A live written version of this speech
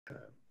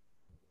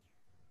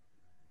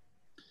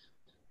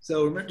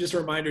So just a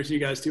reminder to you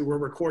guys too, we're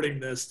recording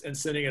this and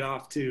sending it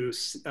off to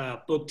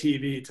Book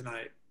TV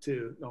tonight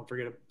too. Don't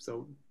forget it.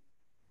 So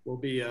we'll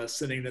be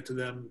sending it to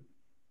them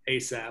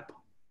ASAP.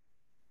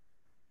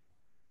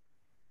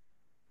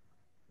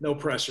 No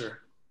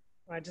pressure.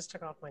 I just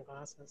took off my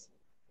glasses.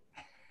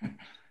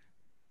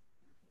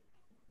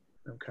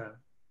 Okay.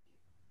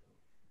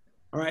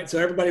 All right, so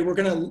everybody,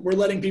 we're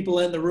letting people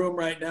in the room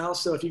right now.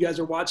 So if you guys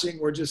are watching,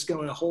 we're just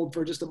going to hold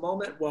for just a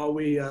moment while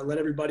we let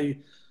everybody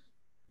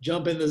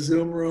jump in the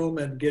Zoom room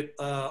and get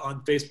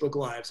on Facebook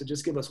Live. So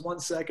just give us 1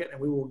 second and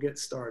we will get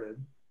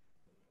started.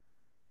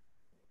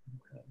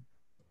 Okay.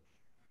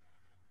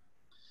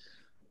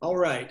 All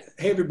right.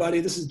 Hey, everybody.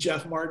 This is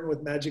Jeff Martin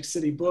with Magic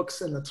City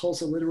Books and the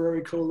Tulsa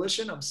Literary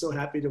Coalition. I'm so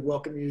happy to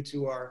welcome you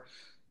to our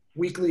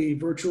weekly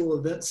virtual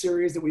event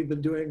series that we've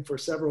been doing for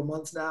several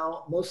months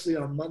now, mostly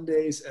on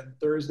Mondays and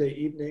Thursday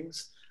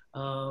evenings.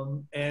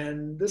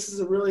 And this is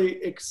a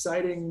really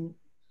exciting,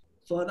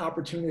 fun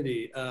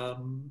opportunity.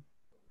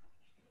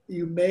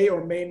 You may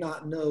or may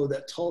not know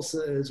that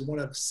Tulsa is one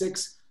of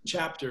 6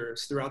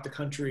 chapters throughout the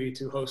country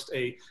to host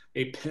a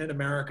PEN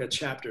America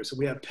chapter. So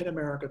we have PEN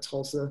America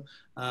Tulsa,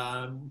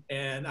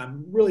 and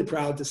I'm really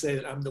proud to say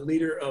that I'm the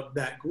leader of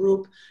that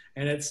group,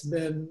 and it's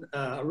been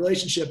a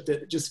relationship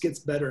that just gets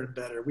better and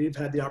better. We've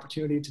had the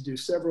opportunity to do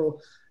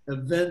several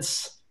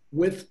events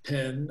with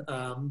PEN,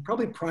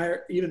 probably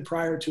even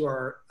prior to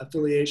our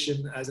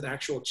affiliation as an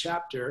actual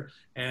chapter,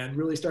 and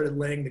really started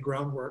laying the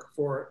groundwork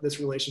for this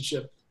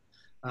relationship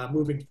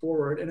moving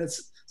forward. And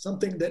it's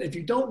something that if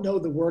you don't know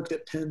the work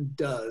that PEN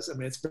does, I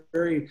mean, it's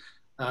very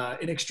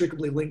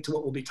inextricably linked to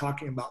what we'll be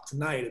talking about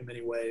tonight in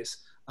many ways.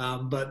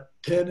 But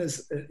PEN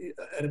is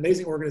an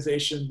amazing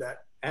organization that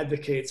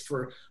advocates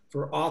for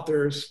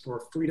authors,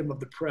 for freedom of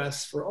the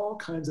press, for all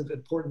kinds of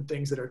important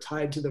things that are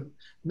tied to the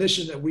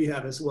mission that we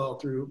have as well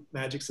through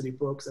Magic City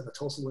Books and the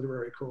Tulsa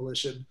Literary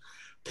Coalition.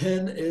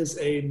 PEN is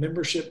a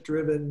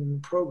membership-driven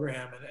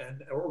program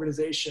and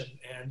organization,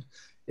 and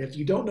if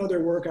you don't know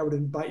their work, I would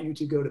invite you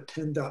to go to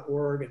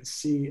pen.org and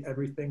see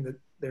everything that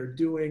they're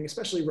doing,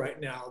 especially right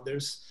now.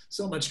 There's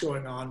so much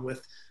going on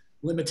with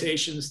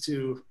limitations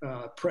to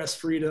press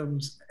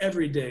freedoms.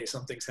 Every day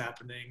something's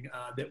happening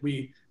that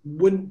we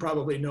wouldn't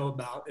probably know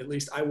about, at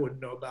least I wouldn't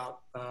know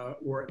about,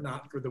 were it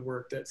not for the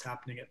work that's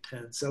happening at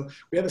PEN. So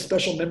we have a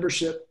special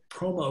membership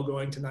promo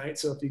going tonight.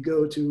 So if you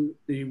go to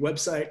the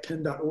website,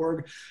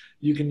 pen.org,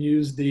 you can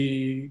use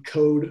the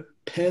code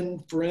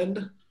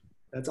PENFRIEND.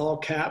 That's all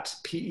caps,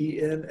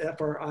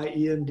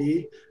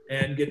 PENFRIEND,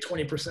 and get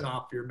 20%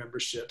 off your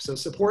membership. So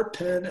support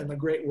PEN and the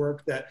great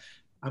work that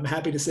I'm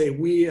happy to say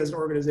we as an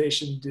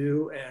organization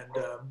do, and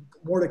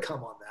more to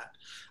come on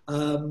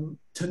that.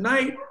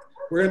 Tonight,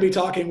 we're going to be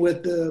talking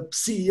with the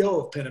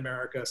CEO of PEN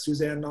America,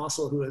 Suzanne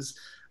Nossel, who is,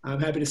 I'm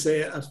happy to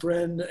say, a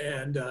friend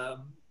and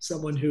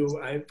someone who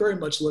I very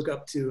much look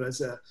up to as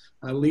a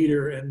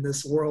leader in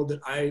this world that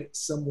I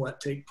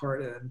somewhat take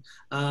part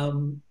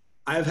in.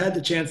 I've had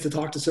the chance to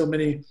talk to so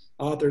many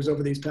authors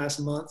over these past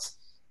months,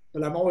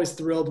 but I'm always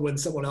thrilled when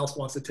someone else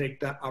wants to take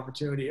that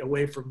opportunity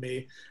away from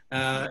me.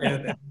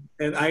 And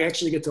I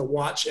actually get to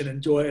watch and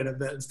enjoy an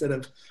event instead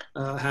of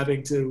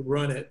having to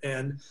run it.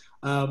 And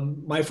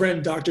my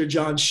friend, Dr.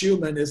 John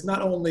Schumann, is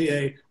not only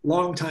a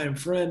longtime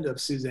friend of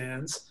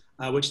Suzanne's,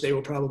 which they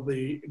will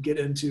probably get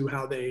into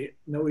how they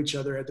know each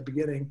other at the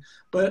beginning.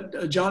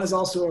 But John is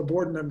also a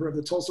board member of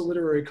the Tulsa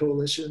Literary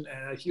Coalition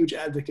and a huge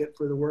advocate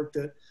for the work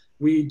that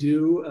we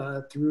do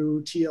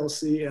through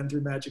TLC and through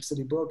Magic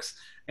City Books.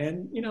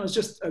 And, you know, it's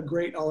just a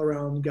great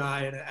all-around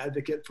guy and an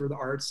advocate for the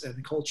arts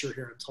and culture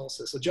here in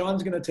Tulsa. So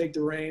John's going to take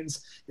the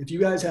reins. If you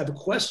guys have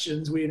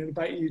questions, we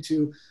invite you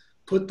to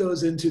put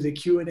those into the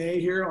Q&A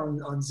here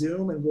on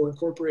Zoom, and we'll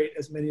incorporate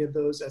as many of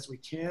those as we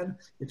can.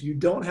 If you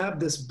don't have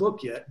this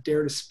book yet,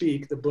 Dare to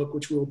Speak, the book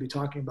which we'll be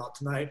talking about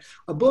tonight,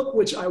 a book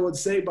which I would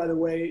say, by the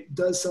way,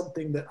 does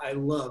something that I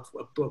love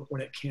a book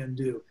when it can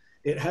do.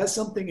 It has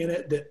something in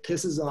it that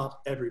pisses off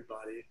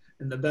everybody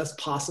in the best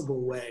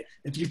possible way.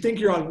 If you think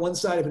you're on one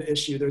side of an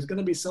issue, there's going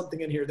to be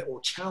something in here that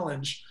will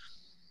challenge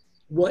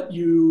what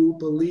you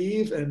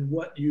believe and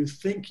what you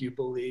think you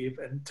believe.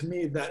 And to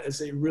me, that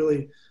is a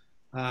really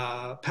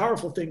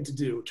powerful thing to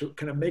do, to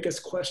kind of make us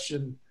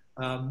question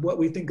what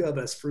we think of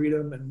as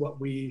freedom and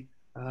what we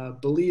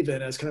believe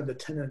in as kind of the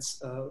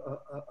tenets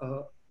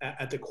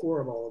at the core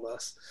of all of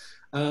us.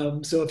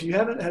 So if you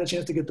haven't had a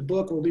chance to get the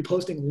book, we'll be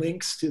posting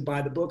links to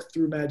buy the book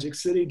through Magic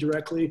City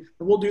directly.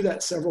 And we'll do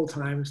that several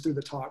times through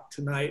the talk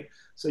tonight,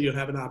 so you'll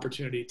have an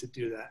opportunity to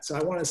do that. So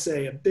I want to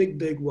say a big,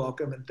 big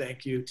welcome and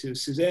thank you to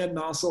Suzanne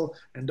Nossel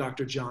and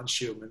Dr. John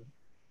Schumann.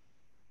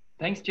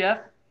 Thanks,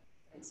 Jeff.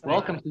 Thanks,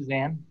 welcome,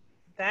 Suzanne.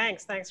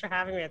 Thanks for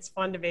having me. It's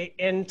fun to be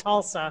in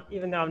Tulsa,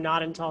 even though I'm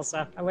not in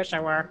Tulsa. I wish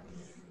I were.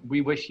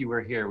 We wish you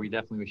were here. We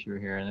definitely wish you were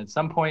here. And at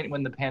some point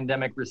when the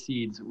pandemic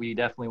recedes, we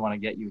definitely want to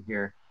get you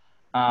here.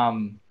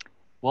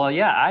 Well,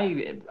 yeah,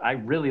 I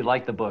really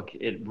like the book.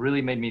 It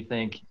really made me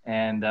think,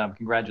 and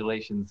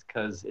congratulations,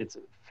 because it's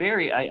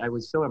very, I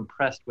was so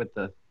impressed with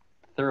the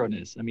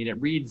thoroughness. I mean, it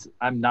reads,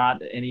 I'm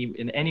not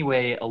in any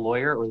way a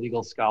lawyer or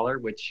legal scholar,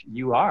 which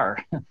you are.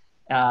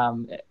 I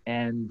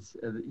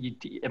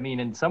mean,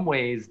 in some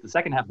ways, the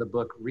second half of the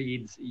book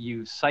reads,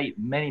 you cite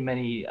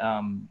many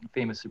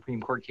famous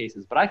Supreme Court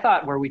cases. But I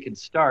thought where we could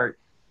start,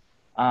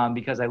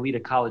 because I lead a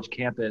college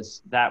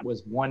campus, that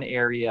was one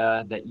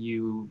area that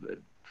you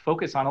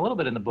focus on a little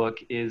bit in the book,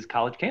 is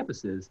college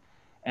campuses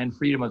and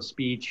freedom of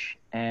speech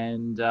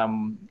and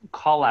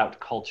call out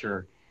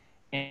culture.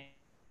 And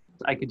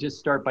I could just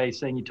start by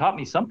saying you taught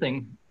me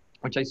something,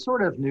 which I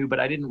sort of knew, but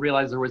I didn't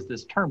realize there was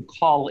this term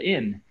call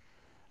in.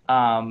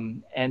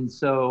 And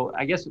so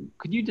I guess,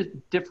 could you just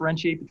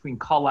differentiate between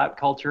call out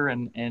culture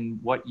and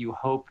what you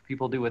hope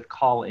people do with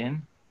call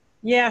in?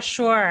 Yeah,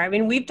 sure. I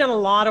mean, we've done a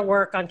lot of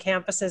work on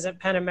campuses at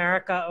Penn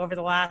America over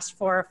the last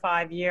 4 or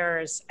 5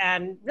 years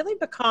and really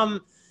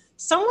become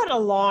somewhat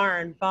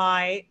alarmed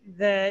by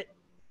the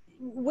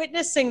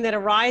witnessing that a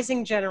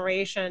rising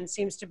generation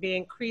seems to be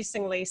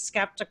increasingly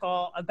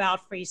skeptical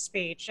about free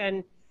speech.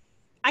 And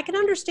I can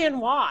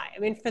understand why. I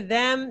mean, for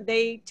them,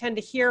 they tend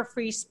to hear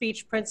free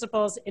speech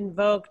principles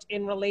invoked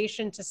in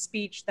relation to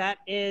speech that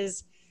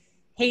is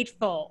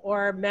hateful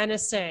or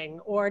menacing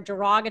or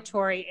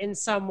derogatory in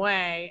some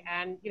way.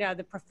 And, you know,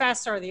 the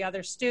professor or the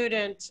other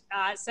student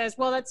says,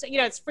 well, that's, you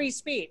know, it's free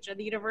speech, and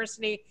the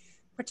university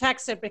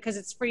protects it because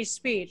it's free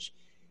speech.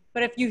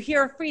 But if you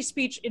hear free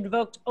speech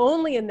invoked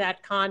only in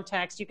that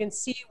context, you can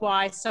see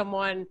why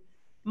someone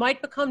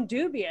might become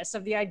dubious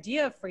of the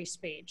idea of free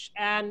speech.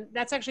 And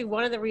that's actually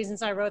one of the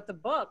reasons I wrote the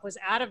book, was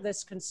out of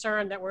this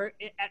concern that we're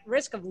at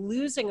risk of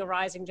losing a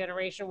rising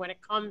generation when it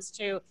comes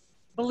to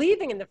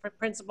believing in the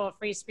principle of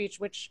free speech,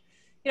 which,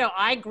 you know,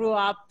 I grew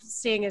up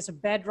seeing as a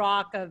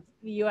bedrock of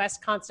the US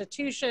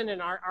Constitution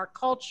and our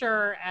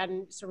culture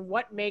and sort of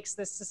what makes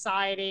this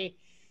society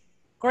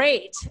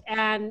great.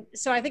 And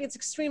so I think it's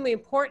extremely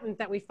important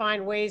that we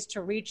find ways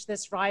to reach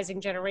this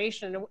rising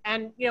generation.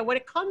 And, you know, when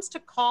it comes to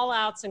call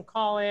outs and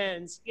call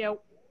ins, you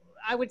know,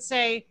 I would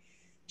say,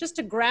 just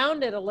to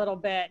ground it a little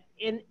bit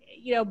in,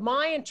 you know,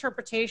 my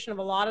interpretation of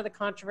a lot of the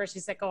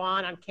controversies that go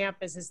on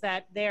campus is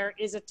that there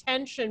is a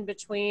tension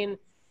between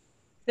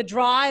the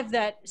drive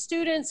that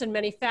students and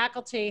many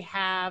faculty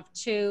have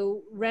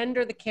to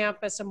render the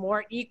campus a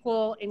more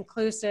equal,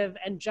 inclusive,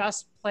 and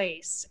just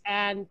place,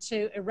 and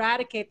to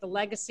eradicate the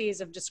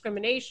legacies of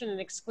discrimination and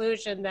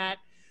exclusion that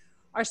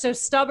are so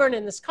stubborn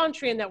in this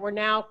country and that we're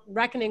now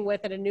reckoning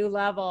with at a new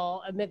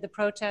level amid the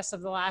protests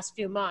of the last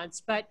few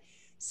months. But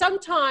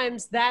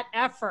sometimes that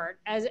effort,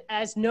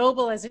 as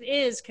noble as it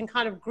is, can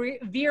kind of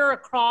veer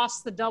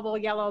across the double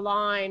yellow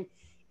line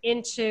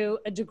into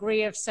a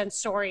degree of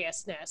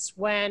censoriousness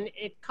when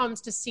it comes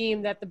to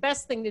seem that the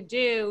best thing to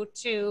do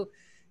to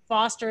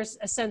foster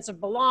a sense of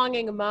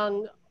belonging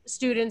among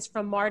students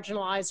from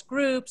marginalized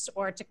groups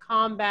or to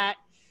combat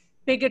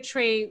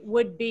bigotry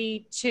would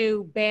be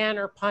to ban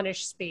or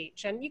punish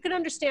speech. And you can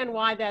understand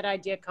why that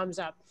idea comes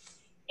up.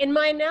 In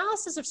my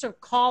analysis of sort of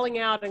calling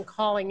out and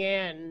calling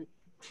in,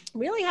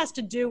 really has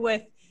to do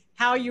with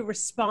how you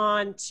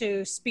respond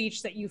to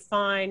speech that you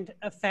find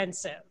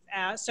offensive.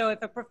 So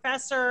if a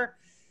professor,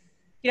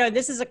 you know,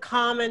 this is a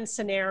common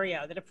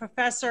scenario that a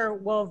professor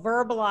will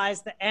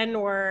verbalize the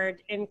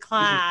N-word in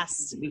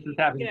class. This is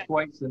happening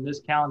twice in this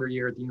calendar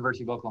year at the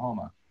University of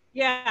Oklahoma.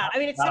 Yeah, I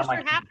mean, it's sort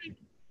of happening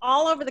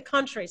all over the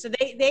country. So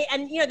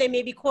and you know, they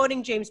may be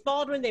quoting James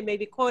Baldwin, they may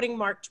be quoting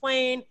Mark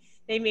Twain,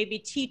 they may be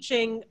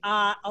teaching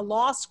a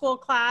law school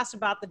class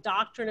about the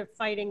doctrine of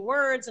fighting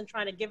words and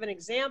trying to give an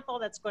example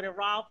that's going to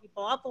rile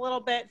people up a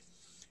little bit.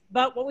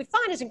 But what we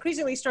find is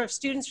increasingly sort of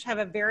students have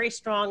a very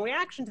strong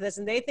reaction to this,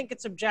 and they think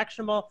it's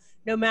objectionable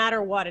no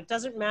matter what. It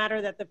doesn't matter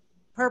that the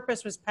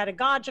purpose was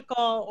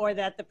pedagogical or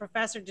that the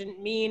professor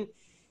didn't mean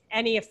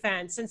any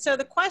offense. And so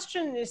the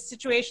question in a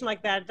situation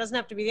like that, it doesn't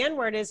have to be the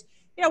N-word, is,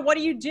 you know, what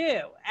do you do?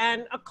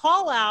 And a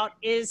call out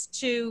is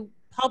to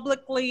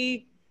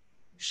publicly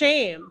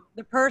shame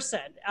the person.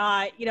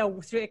 You know,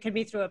 it can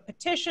be through a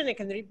petition, it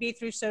can be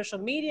through social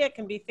media, it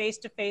can be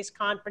face-to-face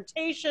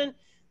confrontation,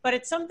 but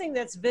it's something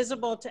that's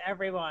visible to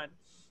everyone.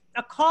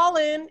 A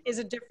call-in is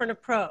a different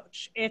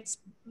approach. It's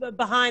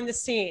behind the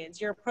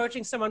scenes. You're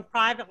approaching someone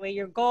privately.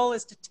 Your goal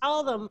is to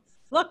tell them,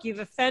 look, you've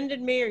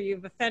offended me, or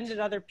you've offended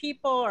other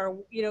people, or,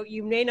 you know,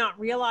 you may not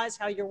realize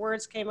how your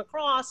words came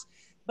across,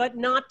 but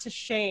not to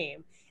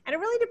shame. And it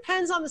really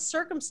depends on the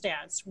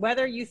circumstance,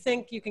 whether you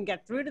think you can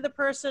get through to the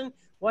person.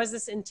 Was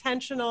this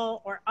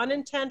intentional or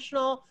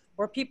unintentional?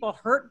 Were people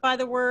hurt by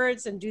the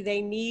words, and do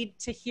they need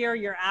to hear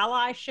your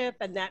allyship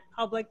and that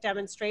public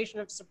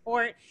demonstration of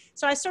support?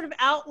 So I sort of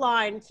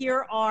outline,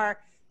 here are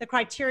the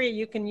criteria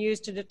you can use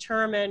to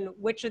determine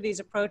which of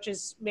these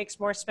approaches makes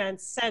more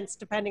sense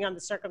depending on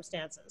the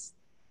circumstances.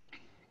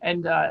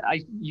 And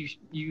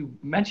you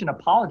mentioned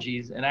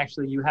apologies, and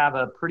actually you have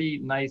a pretty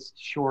nice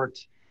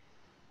short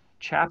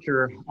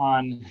chapter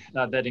on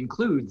that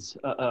includes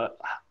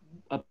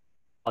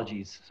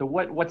apologies. So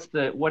what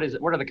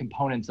are the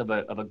components of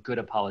a good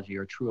apology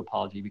or true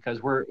apology? Because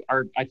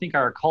I think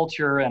our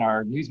culture and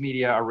our news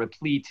media are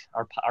replete.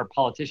 Our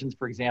politicians,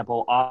 for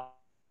example, are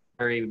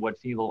what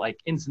feel like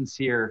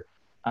insincere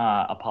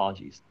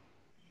apologies.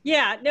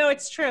 Yeah, no,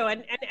 it's true.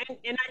 And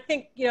I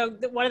think,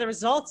 one of the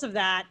results of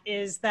that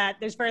is that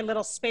there's very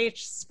little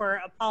space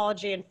for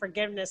apology and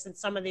forgiveness in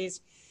some of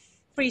these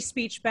free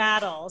speech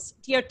battles.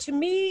 To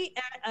me,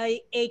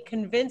 a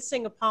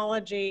convincing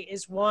apology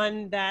is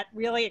one that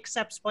really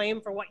accepts blame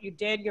for what you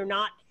did. You're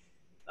not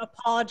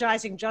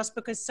apologizing just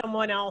because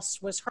someone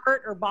else was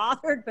hurt or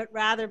bothered, but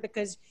rather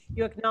because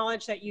you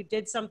acknowledge that you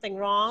did something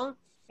wrong.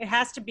 It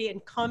has to be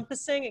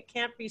encompassing. It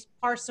can't be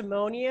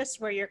parsimonious,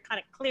 where you're kind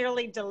of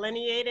clearly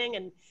delineating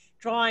and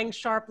drawing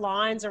sharp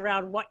lines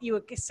around what you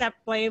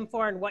accept blame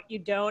for and what you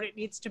don't. It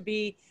needs to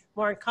be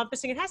more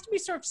encompassing. It has to be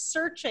sort of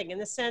searching, in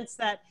the sense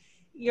that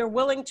you're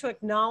willing to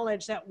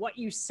acknowledge that what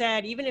you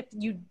said, even if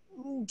you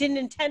didn't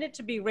intend it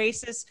to be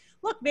racist,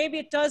 look, maybe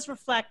it does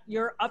reflect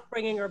your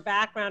upbringing or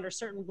background or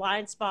certain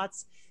blind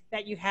spots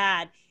that you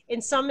had.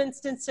 In some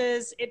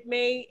instances, it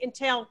may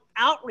entail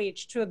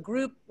outreach to a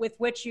group with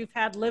which you've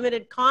had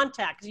limited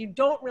contact, because you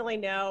don't really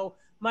know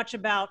much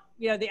about,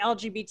 the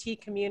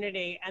LGBT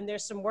community, and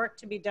there's some work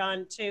to be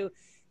done to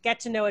get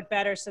to know it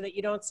better so that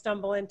you don't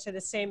stumble into the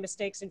same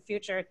mistakes in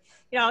future.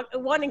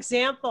 One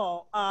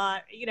example,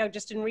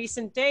 just in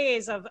recent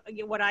days of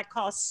what I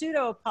call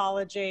pseudo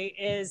apology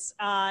is,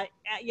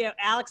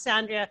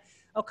 Alexandria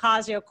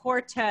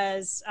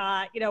Ocasio-Cortez,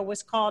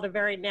 was called a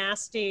very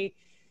nasty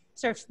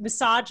sort of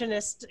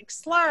misogynist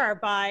slur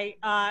by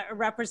a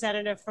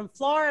representative from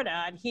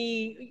Florida. And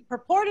he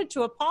purported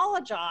to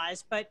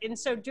apologize, but in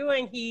so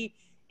doing, he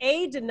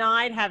A,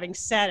 denied having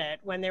said it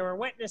when there were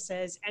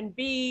witnesses, and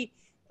B,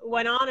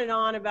 went on and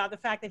on about the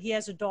fact that he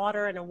has a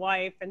daughter and a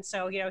wife. And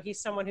so, he's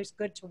someone who's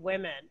good to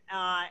women.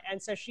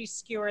 And so she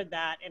skewered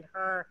that in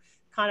her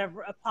kind of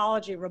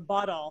apology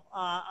rebuttal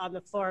on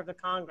the floor of the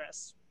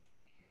Congress.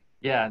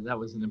 Yeah, that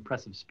was an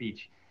impressive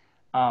speech.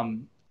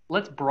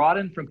 Let's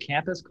broaden from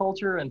campus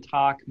culture and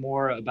talk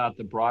more about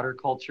the broader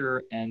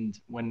culture. And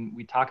when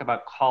we talk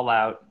about call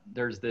out,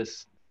 there's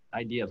this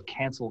idea of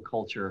cancel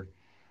culture,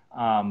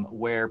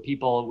 where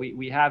people,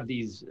 we have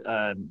these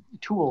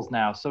tools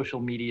now, social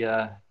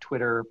media,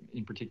 Twitter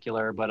in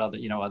particular, but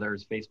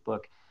others,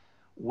 Facebook,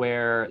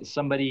 where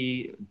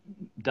somebody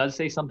does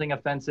say something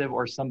offensive,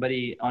 or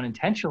somebody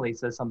unintentionally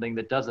says something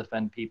that does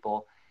offend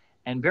people.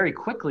 And very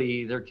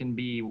quickly, there can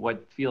be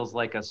what feels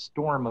like a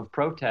storm of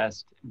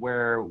protest,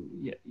 where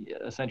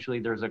essentially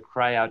there's a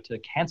cry out to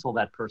cancel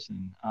that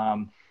person.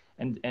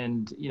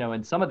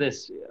 And some of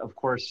this, of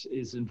course,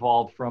 is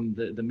involved from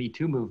the Me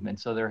Too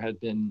movement. So there have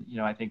been,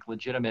 I think,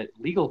 legitimate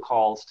legal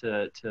calls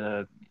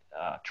to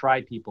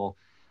try people.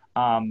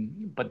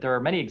 But there are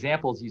many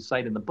examples you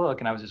cite in the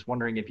book, and I was just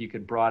wondering if you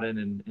could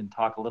broaden and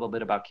talk a little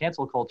bit about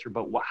cancel culture,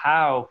 but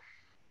how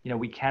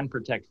we can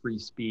protect free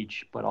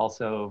speech, but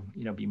also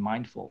be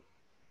mindful.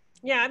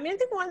 Yeah, I mean, I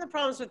think one of the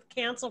problems with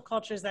cancel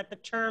culture is that the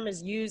term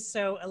is used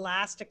so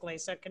elastically.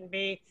 So it can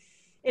be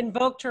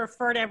invoked to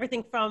refer to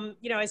everything from,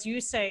 as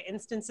you say,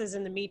 instances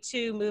in the Me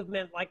Too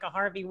movement, like a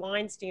Harvey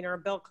Weinstein or a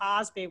Bill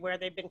Cosby, where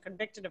they've been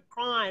convicted of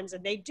crimes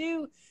and they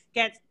do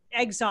get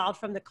exiled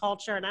from the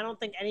culture. And I don't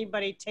think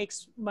anybody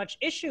takes much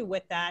issue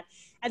with that.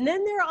 And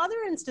then there are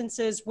other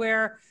instances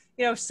where,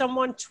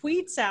 someone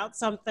tweets out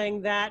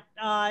something that,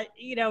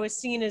 is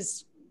seen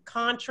as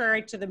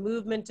contrary to the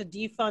movement to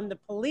defund the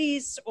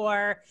police,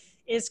 or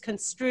is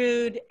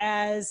construed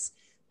as,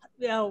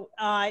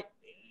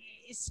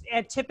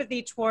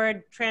 antipathy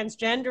toward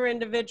transgender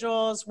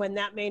individuals, when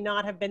that may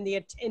not have been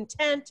the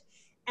intent.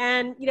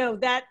 And,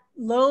 that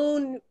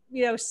lone,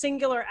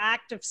 singular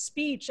act of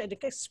speech and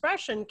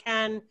expression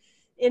can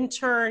in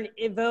turn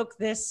evoke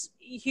this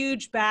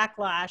huge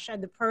backlash,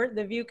 and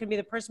the view can be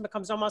the person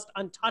becomes almost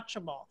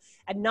untouchable.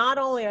 And not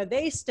only are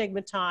they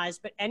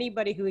stigmatized, but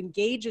anybody who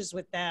engages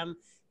with them,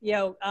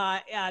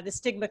 the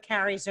stigma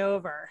carries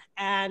over.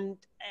 And,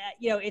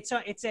 it's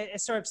a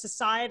sort of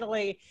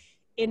societally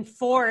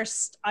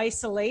enforced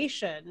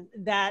isolation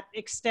that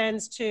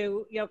extends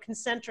to,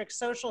 concentric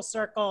social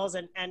circles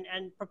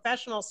and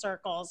professional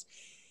circles.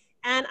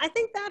 And I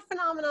think that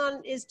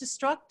phenomenon is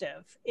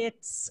destructive.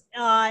 It's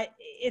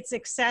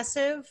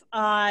excessive.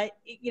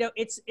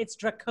 It's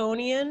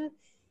draconian.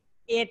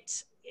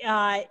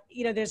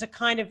 There's a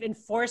kind of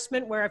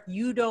enforcement where if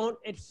you don't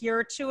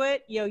adhere to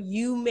it,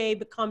 you may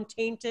become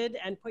tainted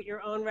and put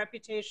your own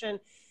reputation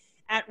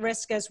at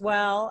risk as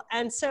well.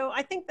 And so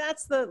I think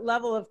that's the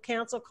level of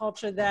cancel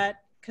culture that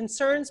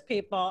concerns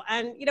people.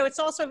 And, it's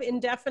also of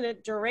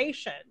indefinite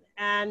duration.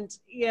 And,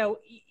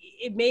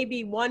 it may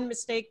be one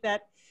mistake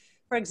that,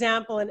 for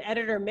example, an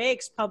editor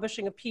makes,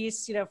 publishing a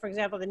piece, for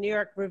example, the New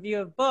York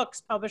Review of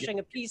Books, publishing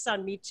a piece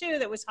on Me Too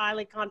that was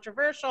highly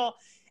controversial.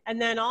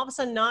 And then all of a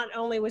sudden, not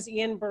only was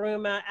Ian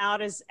Baruma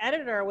out as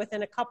editor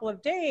within a couple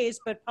of days,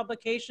 but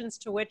publications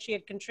to which he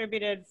had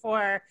contributed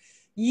for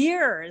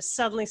years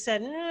suddenly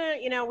said,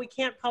 we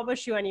can't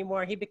publish you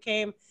anymore. He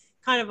became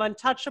kind of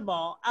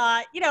untouchable.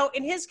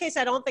 In his case,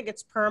 I don't think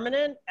it's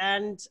permanent.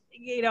 And,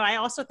 I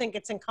also think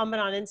it's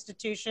incumbent on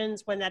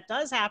institutions, when that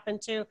does happen,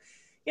 to,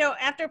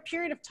 after a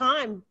period of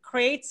time,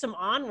 create some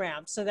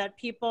on-ramps so that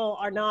people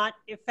are not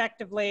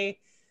effectively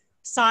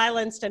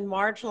silenced and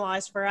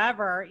marginalized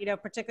forever,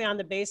 particularly on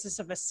the basis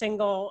of a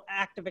single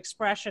act of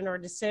expression or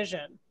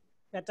decision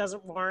that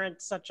doesn't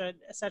warrant such a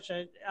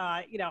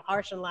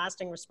harsh and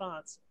lasting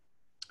response.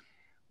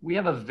 We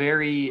have a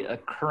very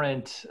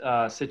current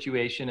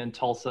situation in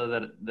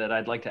Tulsa that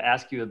I'd like to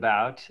ask you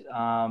about,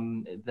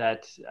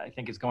 that I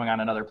think is going on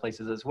in other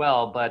places as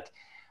well. But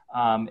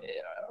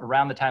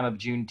around the time of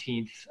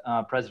Juneteenth,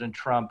 President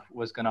Trump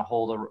was going to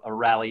hold a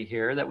rally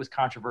here that was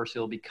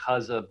controversial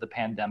because of the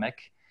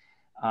pandemic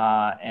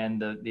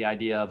and the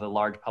idea of a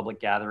large public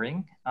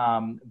gathering.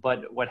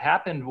 But what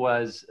happened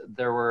was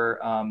there were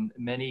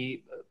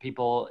many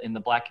people in the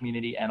Black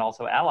community and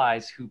also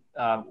allies who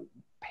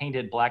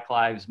painted Black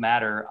Lives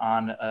Matter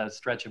on a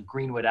stretch of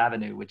Greenwood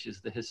Avenue, which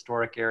is the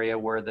historic area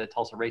where the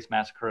Tulsa Race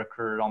Massacre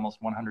occurred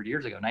almost 100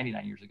 years ago,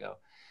 99 years ago.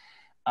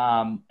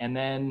 And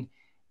then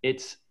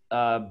it's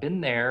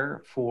been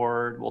there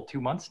for, 2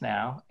 months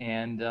now.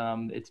 And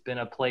it's been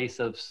a place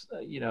of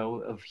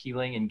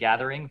healing and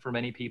gathering for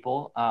many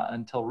people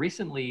until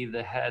recently.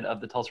 The head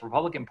of the Tulsa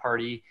Republican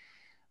Party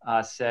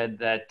said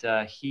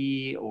that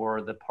he,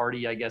 or the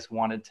party, I guess,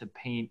 wanted to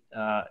paint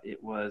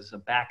it was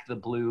Back the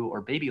Blue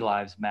or Baby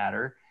Lives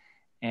Matter.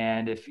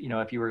 And if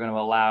you were going to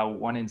allow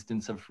one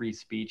instance of free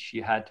speech,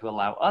 you had to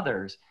allow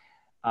others.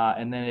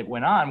 And then it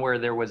went on where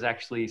there was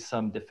actually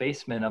some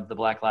defacement of the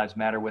Black Lives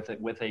Matter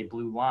with a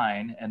blue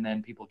line. And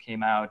then people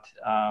came out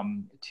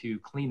to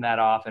clean that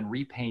off and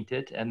repaint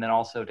it, and then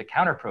also to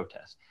counter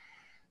protest.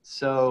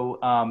 So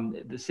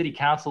the city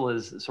council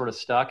is sort of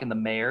stuck, and the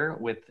mayor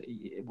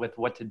with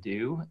what to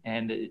do.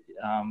 And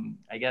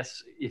I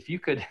guess if you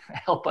could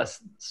help us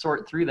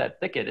sort through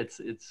that thicket,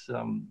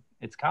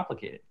 it's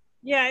complicated.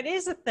 Yeah, it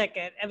is a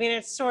thicket. I mean,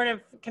 it sort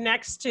of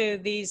connects to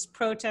these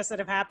protests that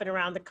have happened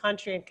around the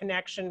country in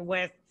connection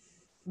with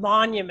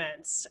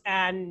monuments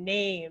and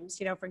names.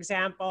 For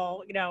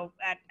example,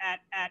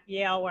 at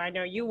Yale, where I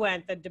know you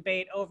went, the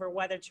debate over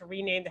whether to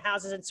rename the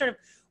houses, and sort of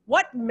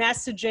what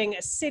messaging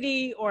a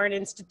city or an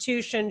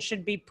institution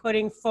should be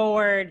putting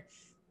forward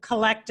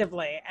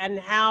collectively, and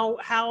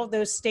how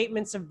those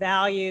statements of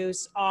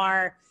values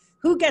are,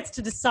 who gets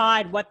to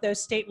decide what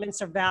those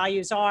statements of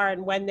values are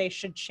and when they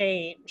should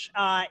change,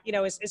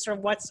 is sort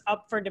of what's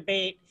up for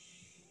debate.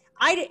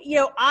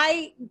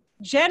 I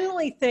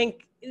generally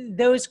think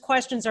those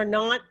questions are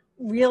not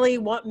really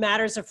what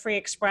matters of free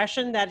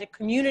expression, that a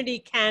community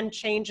can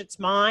change its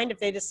mind if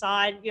they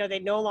decide, they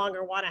no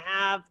longer want to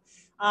have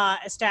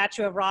a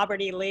statue of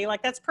Robert E. Lee.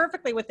 Like, that's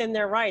perfectly within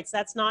their rights.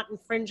 That's not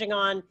infringing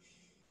on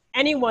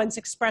anyone's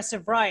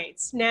expressive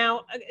rights.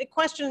 Now, a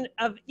question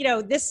of,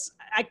 this,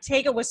 I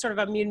take it was sort of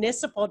a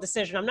municipal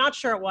decision. I'm not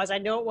sure it was. I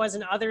know it was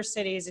in other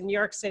cities. In New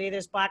York City,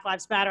 there's Black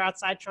Lives Matter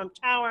outside Trump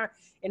Tower.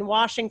 In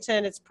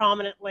Washington, it's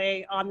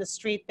prominently on the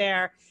street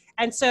there.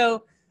 And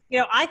so,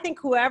 I think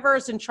whoever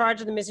is in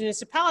charge of the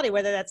municipality,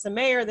 whether that's the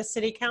mayor or the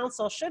city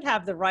council, should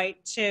have the right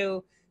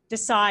to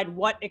decide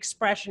what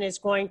expression is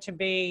going to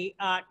be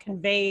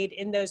conveyed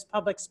in those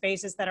public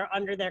spaces that are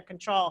under their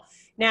control.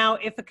 Now,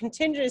 if a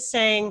contingent is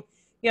saying,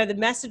 the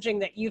messaging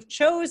that you've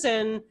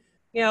chosen,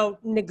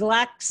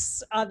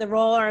 neglects the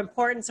role or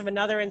importance of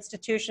another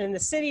institution in the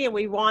city, and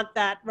we want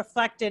that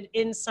reflected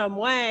in some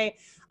way,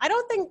 I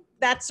don't think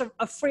that's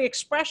a free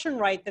expression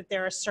right that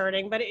they're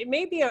asserting, but it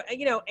may be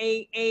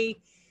a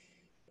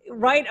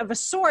right of a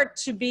sort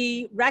to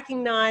be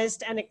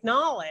recognized and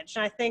acknowledged.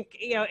 And I think,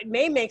 it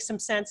may make some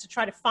sense to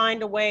try to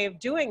find a way of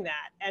doing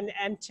that,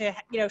 and to,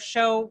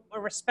 show a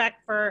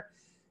respect for,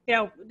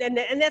 and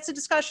that's a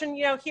discussion,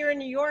 here in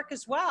New York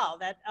as well,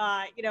 that,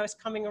 is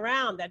coming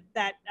around,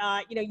 that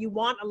you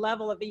want a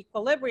level of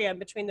equilibrium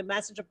between the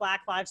message of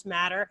Black Lives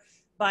Matter,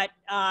 but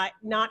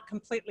not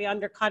completely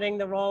undercutting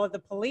the role of the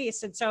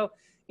police. And so,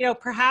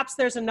 perhaps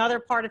there's another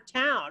part of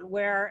town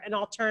where an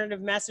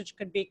alternative message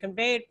could be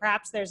conveyed.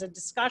 Perhaps there's a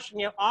discussion,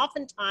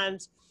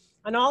 oftentimes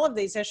on all of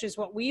these issues,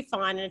 what we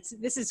find, and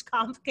this is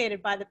complicated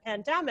by the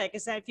pandemic,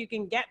 is that if you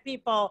can get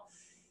people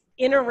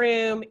in a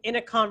room, in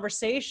a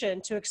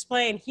conversation, to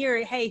explain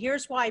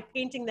here's why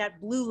painting that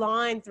blue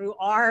line through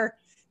our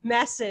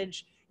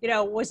message,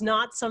 was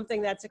not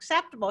something that's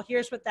acceptable.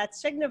 Here's what that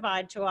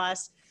signified to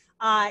us.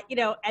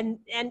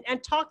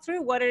 And talk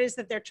through what it is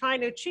that they're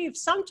trying to achieve.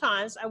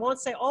 Sometimes, I won't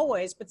say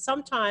always, but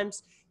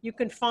sometimes you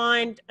can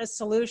find a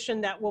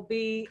solution that will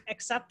be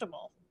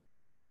acceptable.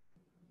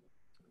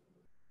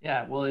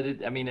 Yeah, well, it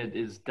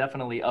is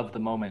definitely of the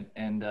moment.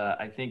 And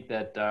I think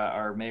that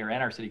our mayor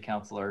and our city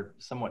council are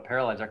somewhat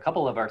paralyzed. A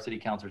couple of our city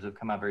councilors have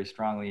come out very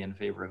strongly in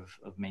favor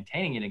of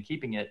maintaining it and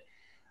keeping it.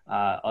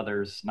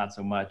 Others not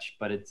so much,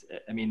 but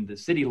the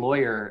city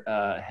lawyer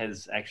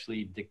has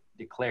actually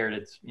declared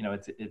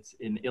it's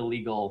an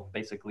illegal,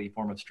 basically,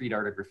 form of street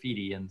art or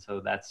graffiti. And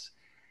so that's,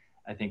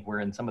 I think, where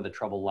in some of the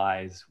trouble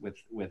lies with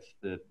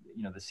the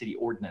city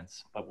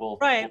ordinance. But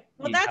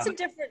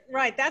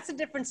that's a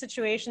different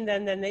situation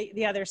than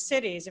the other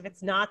cities, if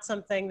it's not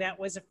something that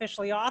was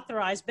officially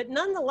authorized. But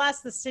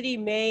nonetheless, the city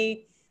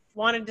may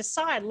want to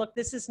decide, look,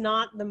 this is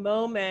not the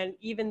moment,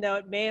 even though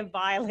it may have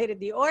violated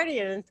the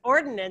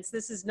ordinance,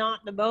 this is not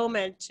the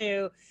moment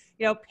to,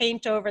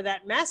 paint over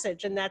that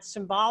message. And that's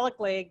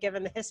symbolically,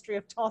 given the history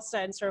of Tulsa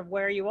and sort of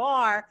where you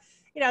are,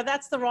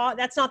 that's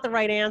not the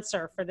right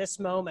answer for this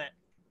moment.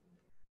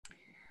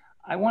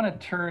 I want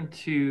to turn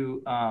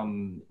to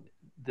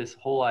this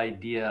whole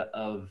idea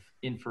of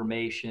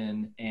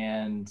information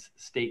and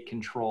state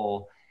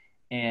control.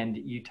 And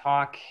you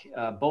talk,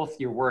 both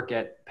your work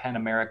at PEN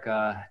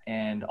America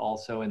and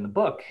also in the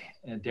book,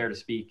 Dare to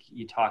Speak,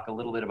 you talk a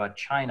little bit about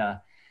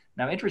China.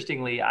 Now,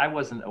 interestingly, I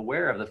wasn't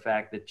aware of the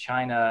fact that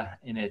China,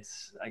 in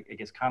its, I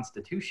guess,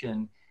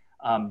 constitution,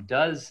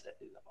 does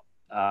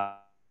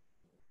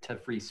to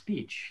free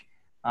speech.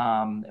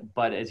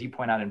 But as you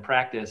point out in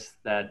practice,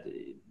 that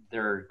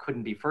there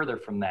couldn't be further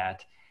from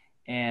that.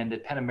 And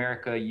at PEN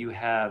America, you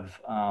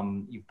have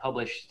you've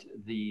published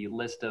the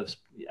list of,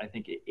 I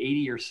think,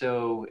 80 or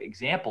so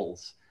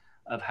examples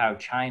of how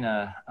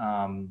China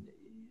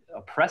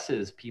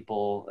oppresses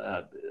people,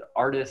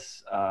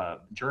 artists,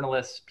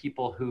 journalists,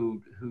 people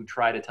who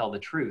try to tell the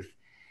truth.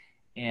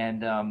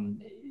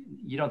 And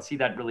you don't see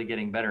that really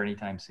getting better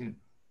anytime soon.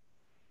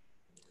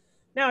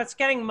 No, it's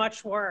getting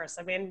much worse.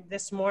 I mean,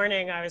 this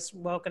morning I was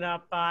woken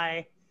up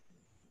by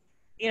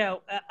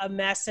a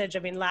message. I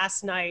mean,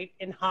 last night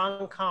in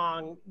Hong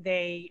Kong,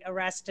 they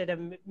arrested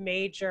a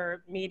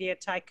major media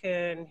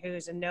tycoon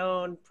who's a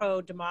known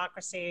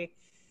pro-democracy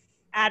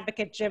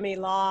advocate, Jimmy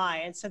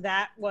Lai. And so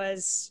that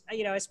was,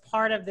 as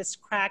part of this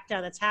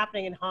crackdown that's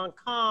happening in Hong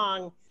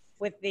Kong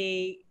with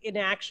the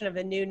inaction of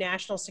the new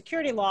national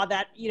security law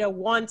that,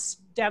 once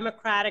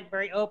democratic,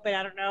 very open.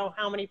 I don't know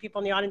how many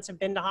people in the audience have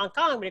been to Hong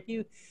Kong, but if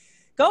you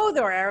go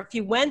there, if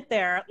you went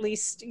there at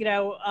least,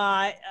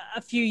 a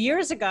few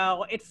years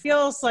ago, it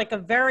feels like a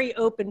very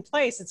open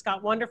place. It's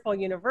got wonderful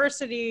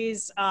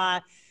universities,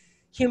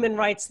 human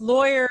rights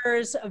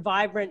lawyers, a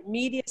vibrant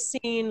media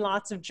scene,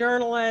 lots of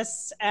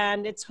journalists,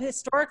 and it's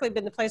historically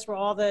been the place where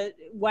all the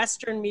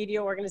Western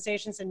media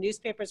organizations and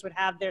newspapers would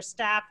have their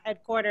staff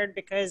headquartered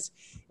because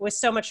it was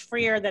so much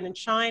freer than in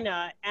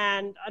China.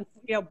 And,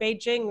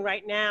 Beijing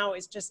right now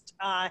is just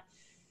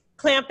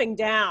clamping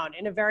down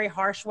in a very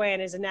harsh way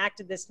and has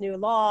enacted this new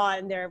law,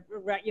 and they're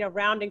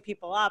rounding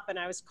people up. And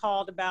I was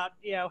called about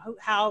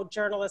how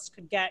journalists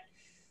could get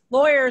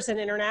lawyers and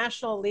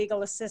international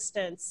legal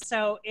assistance.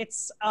 So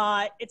it's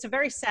a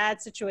very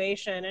sad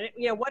situation, and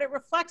what it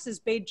reflects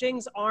is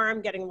Beijing's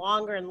arm getting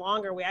longer and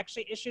longer. We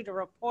actually issued a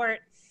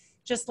report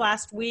just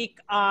last week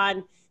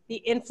on the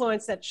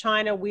influence that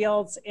China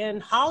wields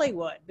in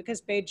Hollywood,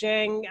 because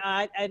Beijing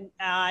and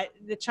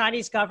the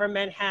Chinese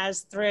government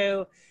has,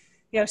 through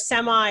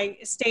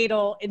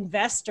semi-statal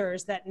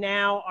investors that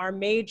now are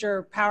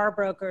major power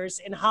brokers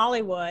in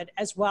Hollywood,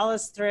 as well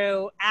as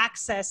through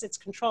its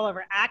control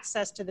over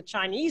access to the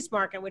Chinese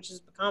market, which has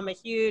become a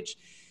huge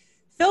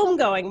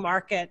film-going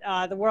market,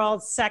 the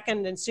world's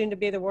second and soon to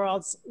be the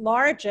world's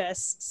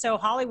largest. So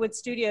Hollywood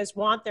studios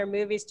want their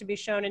movies to be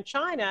shown in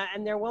China,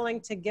 and they're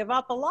willing to give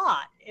up a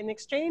lot in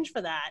exchange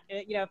for that.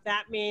 If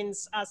that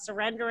means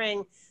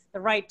surrendering the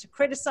right to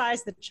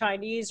criticize the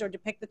Chinese or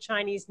depict the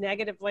Chinese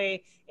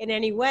negatively in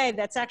any way,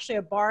 that's actually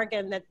a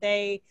bargain that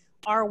they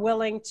are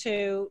willing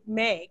to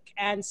make.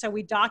 And so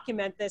we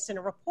document this in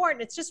a report,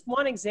 and it's just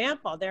one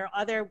example. There are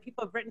other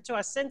people who've written to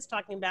us since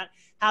talking about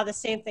how the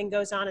same thing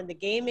goes on in the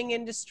gaming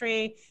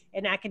industry,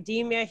 in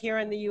academia here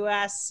in the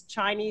US.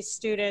 Chinese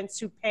students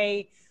who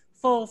pay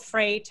full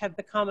freight have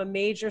become a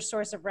major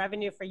source of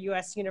revenue for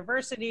US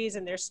universities,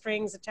 and there's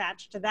strings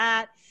attached to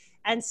that.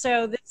 And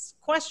so this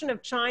question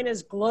of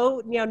China's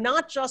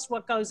not just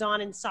what goes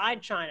on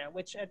inside China,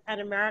 which at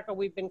PEN America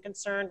we've been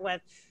concerned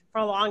with for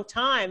a long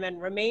time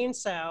and remain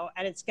so,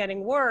 and it's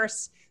getting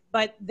worse,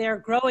 but their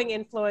growing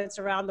influence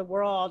around the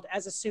world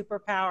as a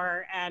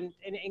superpower and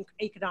an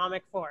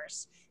economic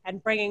force,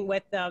 and bringing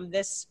with them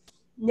this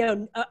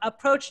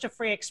approach to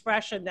free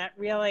expression that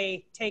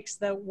really takes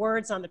the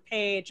words on the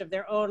page of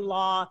their own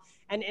law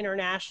and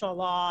international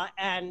law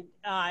and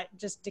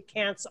just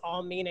decants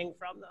all meaning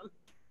from them.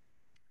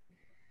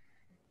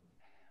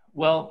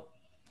 Well,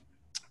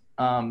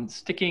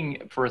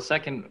 sticking for a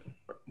second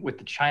with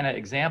the China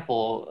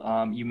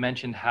example, you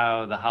mentioned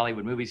how the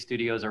Hollywood movie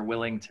studios are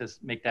willing to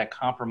make that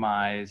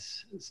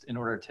compromise in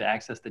order to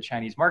access the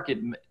Chinese market.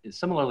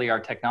 Similarly,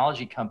 our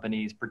technology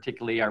companies,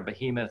 particularly our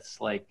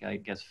behemoths like, I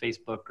guess,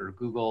 Facebook or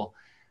Google,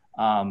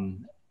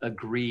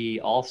 agree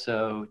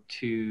also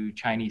to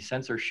Chinese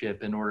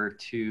censorship in order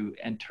to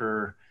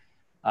enter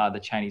the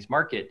Chinese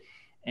market.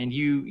 And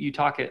you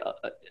talk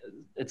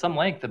at some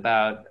length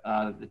about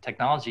the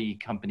technology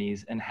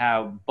companies and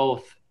how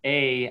both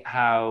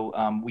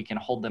how we can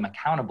hold them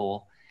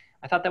accountable.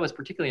 I thought that was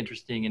particularly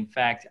interesting. In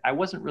fact, I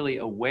wasn't really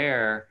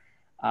aware.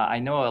 I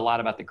know a lot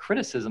about the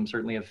criticism,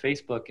 certainly, of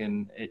Facebook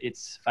and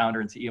its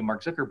founder and CEO,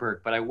 Mark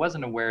Zuckerberg, but I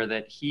wasn't aware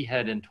that he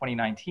had, in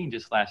 2019,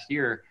 just last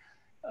year,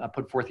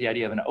 put forth the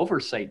idea of an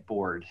oversight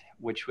board,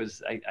 which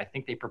was, I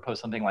think they proposed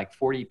something like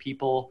 40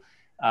 people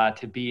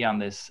to be on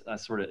this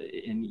sort of,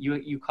 and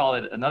you call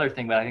it another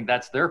thing, but I think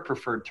that's their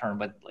preferred term,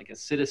 but like a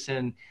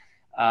citizen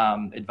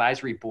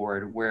advisory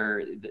board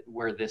where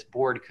this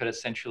board could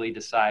essentially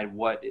decide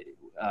what,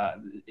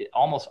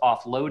 almost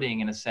offloading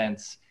in a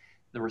sense,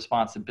 the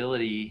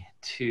responsibility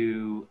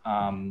to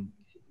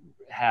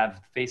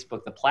have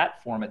Facebook, the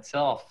platform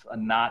itself,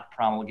 not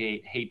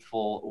promulgate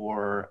hateful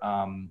or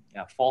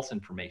false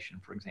information,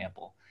 for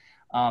example.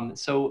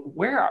 So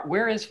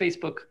where is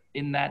Facebook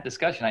in that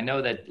discussion? I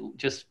know that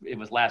it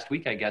was last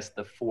week, I guess,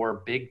 the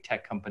 4 big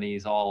tech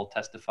companies all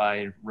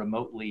testified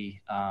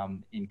remotely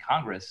in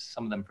Congress,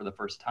 some of them for the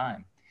first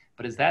time.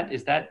 But is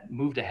that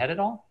moved ahead at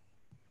all?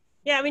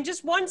 Yeah, I mean,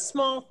 just one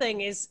small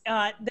thing is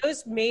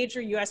those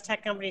major US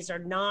tech companies are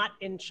not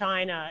in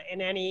China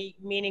in any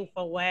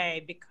meaningful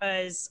way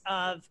because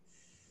of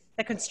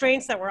the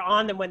constraints that were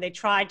on them when they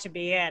tried to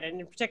be in, and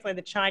in particular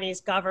the Chinese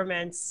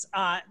government's,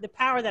 the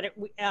power that it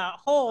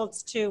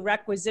holds to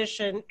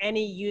requisition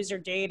any user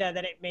data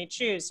that it may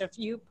choose. So if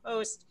you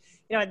post,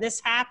 and this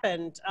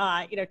happened,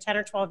 10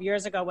 or 12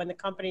 years ago when the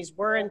companies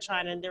were in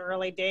China in the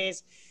early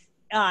days,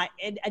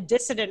 a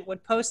dissident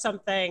would post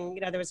something,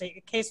 there was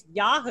a case with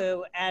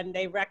Yahoo, and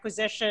they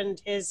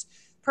requisitioned his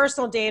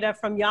personal data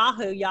from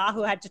Yahoo.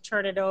 Yahoo had to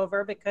turn it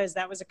over because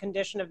that was a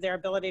condition of their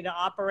ability to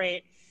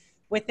operate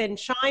within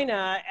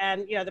China,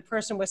 and the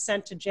person was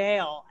sent to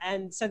jail.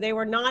 And so they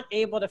were not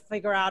able to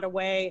figure out a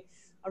way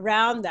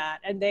around that.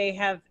 And they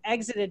have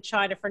exited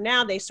China for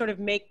now. They sort of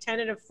make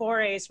tentative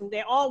forays they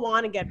all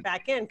want to get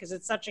back in because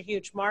it's such a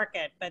huge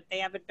market, but they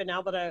haven't been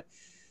able to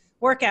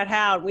work out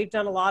how. We've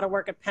done a lot of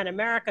work at PEN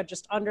America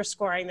just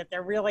underscoring that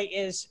there really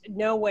is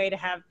no way to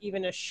have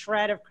even a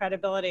shred of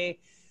credibility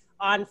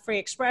on free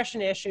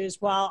expression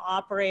issues while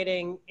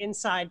operating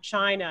inside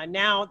China.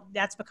 Now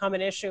that's become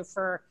an issue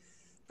for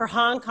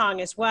Hong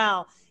Kong as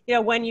well.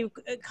 When you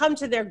come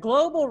to their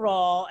global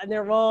role and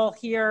their role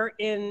here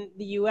in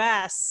the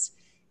US,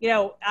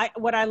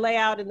 what I lay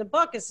out in the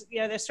book is,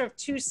 there's sort of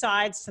 2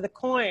 sides to the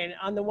coin.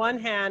 On the one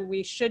hand,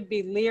 we should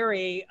be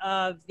leery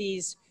of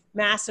these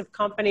massive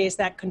companies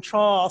that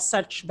control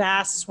such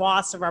vast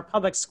swaths of our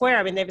public square.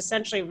 I mean, they've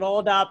essentially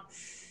rolled up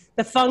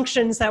the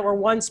functions that were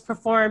once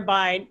performed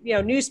by,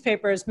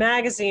 newspapers,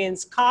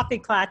 magazines, coffee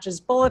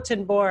klatches,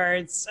 bulletin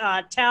boards,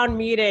 town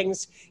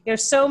meetings,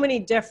 so many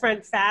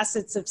different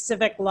facets of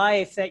civic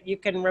life that you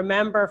can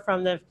remember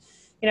from the,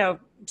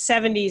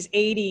 70s,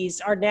 80s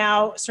are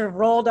now sort of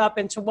rolled up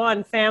into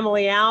one.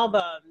 Family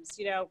albums,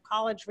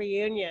 college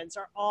reunions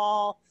are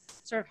all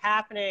sort of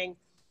happening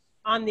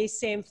on these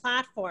same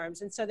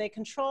platforms. And so they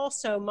control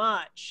so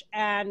much.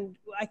 And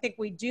I think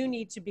we do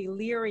need to be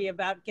leery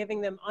about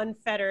giving them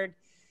unfettered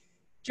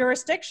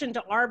jurisdiction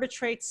to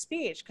arbitrate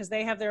speech because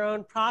they have their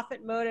own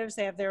profit motives,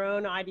 they have their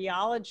own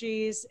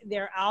ideologies,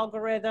 their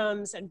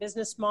algorithms and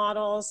business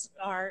models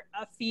are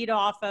a feed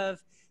off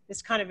of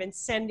this kind of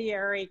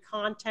incendiary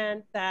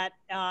content that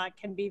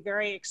can be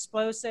very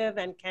explosive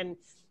and can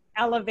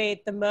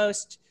elevate the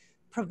most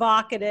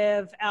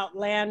provocative,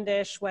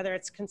 outlandish, whether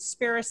it's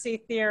conspiracy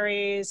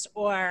theories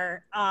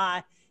or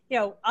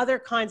other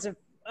kinds of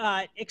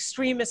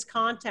extremist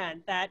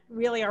content that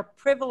really are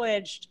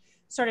privileged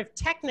sort of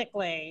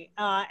technically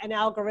and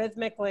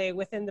algorithmically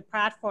within the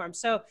platform.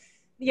 So,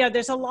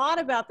 there's a lot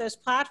about those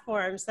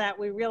platforms that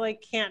we really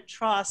can't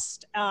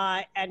trust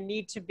and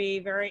need to be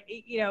very,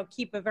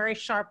 keep a very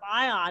sharp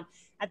eye on.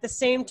 At the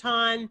same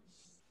time,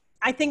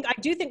 I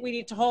do think we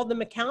need to hold them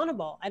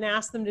accountable and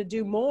ask them to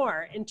do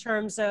more in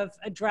terms of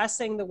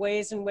addressing the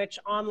ways in which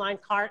online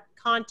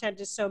content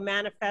is so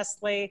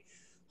manifestly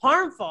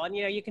harmful. And,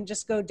 you can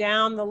just go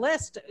down the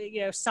list,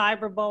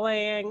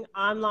 cyberbullying,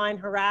 online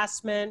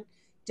harassment,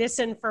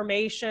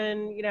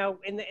 disinformation,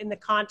 in the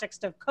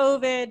context of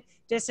COVID,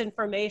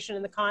 disinformation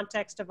in the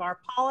context of our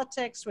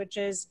politics, which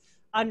is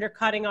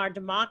undercutting our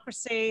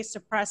democracy,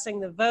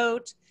 suppressing the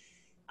vote,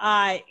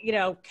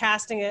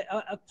 casting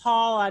a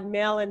pall on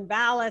mail-in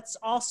ballots,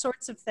 all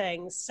sorts of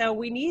things. So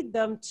we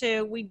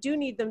do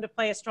need them to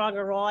play a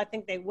stronger role. I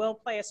think they will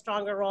play a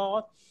stronger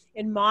role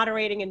in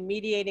moderating and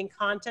mediating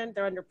content.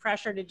 They're under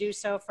pressure to do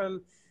so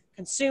from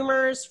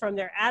consumers, from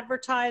their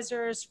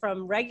advertisers,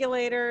 from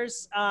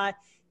regulators,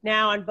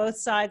 now on both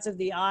sides of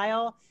the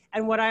aisle.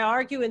 And what I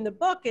argue in the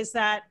book is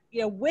that,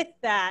 with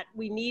that,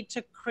 we need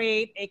to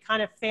create a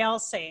kind of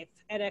fail-safe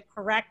and a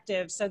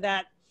corrective so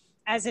that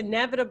as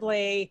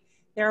inevitably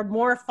there are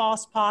more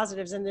false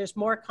positives and there's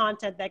more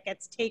content that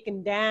gets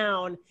taken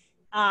down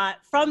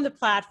from the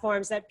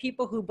platforms, that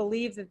people who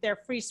believe that their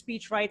free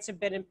speech rights have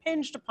been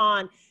impinged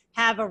upon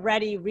have a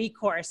ready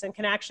recourse and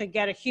can actually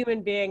get a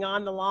human being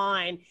on the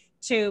line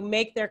to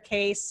make their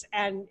case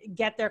and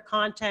get their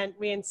content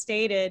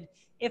reinstated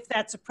if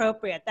that's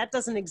appropriate. That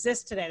doesn't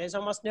exist today. There's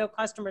almost no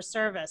customer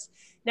service.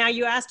 Now,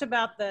 you asked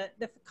about the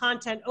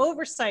Content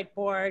Oversight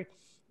Board.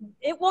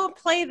 It won't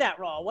play that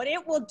role. What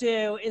it will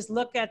do is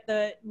look at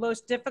the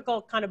most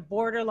difficult kind of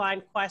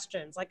borderline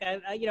questions, like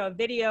a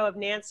video of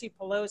Nancy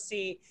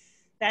Pelosi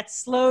that's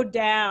slowed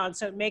down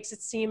so it makes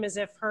it seem as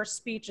if her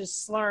speech is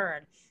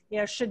slurred.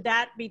 Should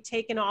that be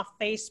taken off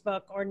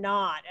Facebook or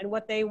not? And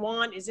what they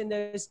want is in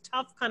those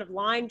tough kind of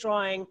line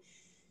drawing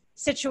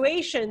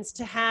situations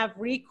to have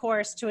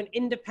recourse to an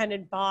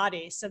independent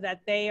body so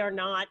that they are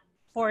not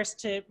forced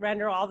to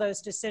render all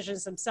those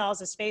decisions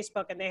themselves as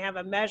Facebook, and they have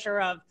a measure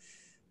of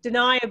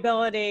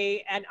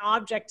deniability and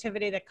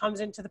objectivity that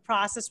comes into the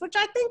process, which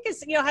I think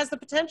is, has the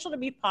potential to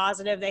be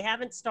positive. They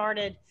haven't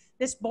started,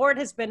 this board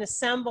has been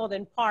assembled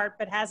in part,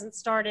 but hasn't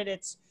started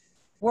its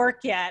work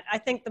yet. I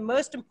think the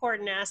most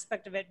important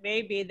aspect of it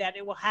may be that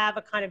it will have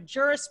a kind of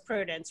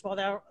jurisprudence, while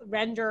they'll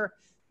render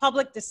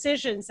public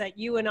decisions that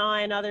you and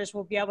I and others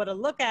will be able to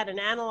look at and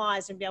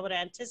analyze and be able to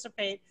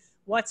anticipate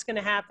what's going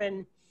to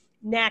happen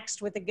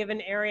next with a given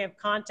area of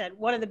content.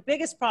 One of the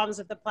biggest problems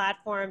with the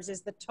platforms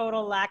is the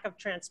total lack of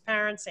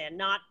transparency and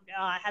not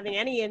having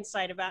any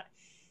insight about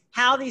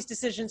how these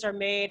decisions are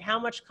made, how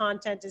much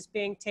content is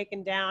being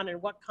taken down,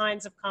 and what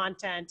kinds of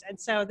content. And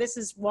so this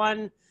is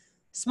one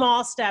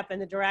small step in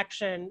the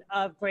direction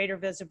of greater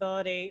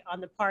visibility on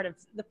the part of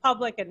the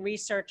public and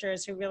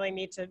researchers who really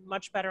need to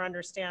much better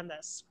understand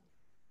this.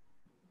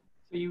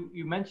 So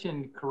you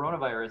mentioned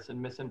coronavirus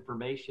and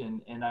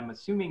misinformation, and I'm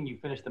assuming you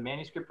finished the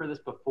manuscript for this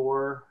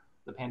before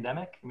the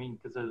pandemic? I mean,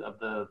 because of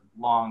the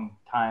long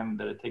time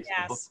that it takes the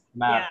book to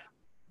come out. Yeah.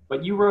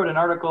 But you wrote an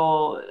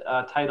article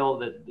title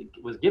that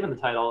was given the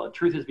title,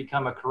 "Truth Has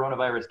Become a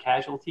Coronavirus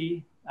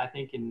Casualty," I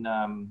think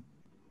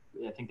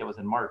I think that was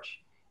in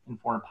March, in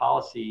Foreign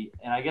Policy.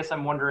 And I guess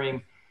I'm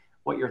wondering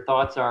what your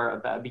thoughts are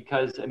about,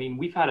 because I mean,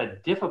 we've had a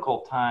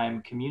difficult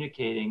time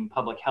communicating,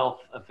 public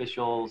health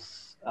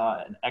officials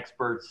and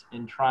experts,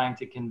 in trying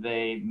to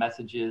convey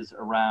messages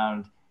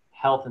around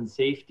health and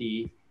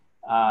safety,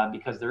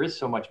 because there is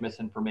so much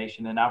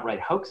misinformation and outright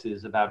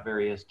hoaxes about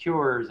various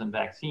cures and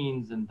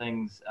vaccines and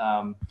things.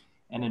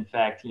 And in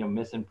fact,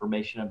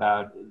 misinformation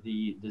about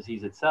the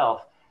disease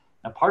itself.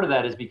 Now, part of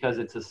that is because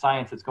it's a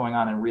science that's going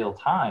on in real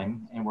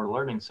time, and we're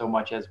learning so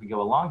much as we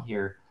go along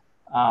here.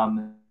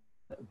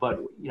 But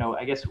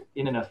I guess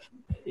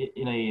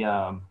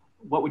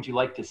what would you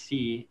like to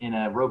see in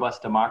a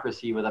robust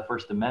democracy with a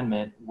First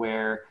Amendment,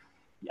 where,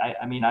 I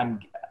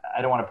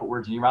don't want to put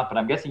words in your mouth, but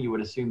I'm guessing you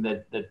would assume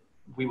that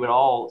we would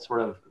all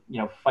sort of,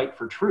 fight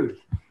for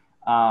truth,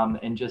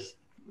 and just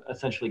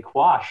essentially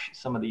quash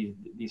some of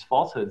these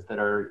falsehoods that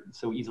are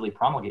so easily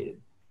promulgated.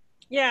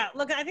 Yeah,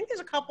 look, I think there's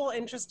a couple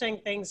interesting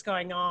things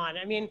going on.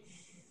 I mean,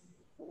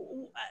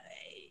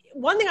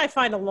 one thing I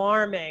find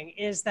alarming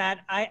is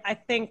that I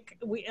think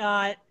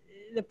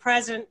the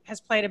president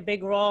has played a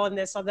big role in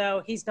this,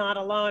 although he's not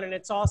alone, and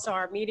it's also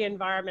our media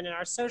environment and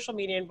our social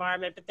media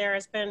environment. But there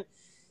has been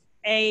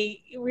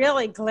a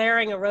really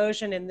glaring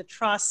erosion in the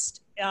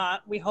trust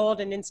we hold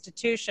in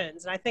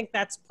institutions. And I think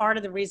that's part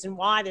of the reason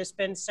why there's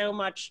been so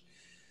much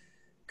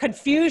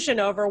confusion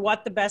over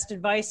what the best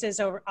advice is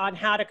on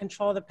how to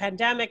control the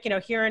pandemic.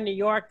 Here in New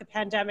York, the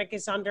pandemic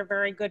is under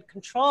very good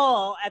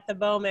control at the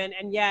moment,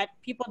 and yet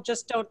people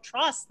just don't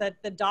trust that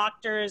the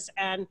doctors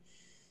and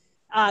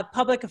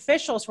public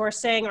officials who are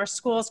saying our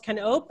schools can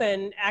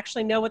open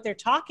actually know what they're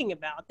talking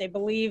about. They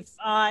believe,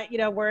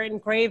 we're in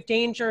grave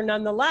danger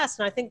nonetheless.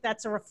 And I think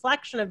that's a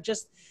reflection of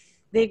just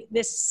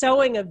this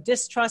sowing of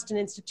distrust in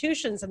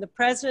institutions, and the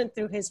president,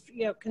 through his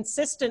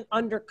consistent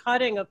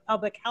undercutting of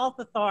public health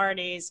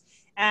authorities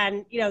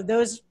and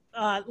those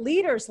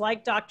leaders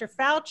like Dr.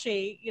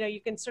 Fauci, you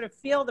can sort of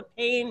feel the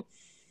pain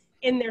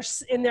in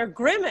their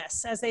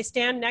grimace as they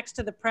stand next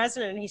to the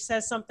president and he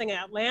says something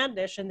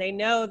outlandish, and they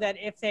know that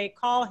if they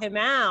call him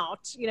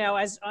out,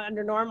 as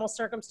under normal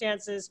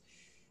circumstances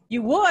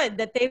you would,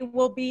 that they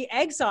will be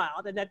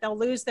exiled and that they'll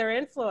lose their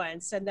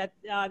influence, and that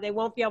they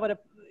won't be able to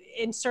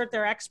insert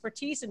their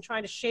expertise in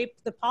trying to shape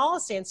the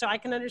policy. And so I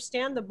can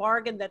understand the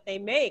bargain that they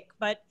make,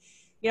 but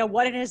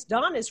what it has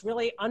done is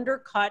really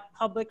undercut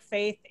public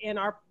faith in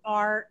our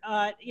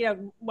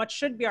what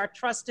should be our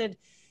trusted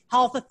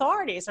health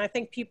authorities. And I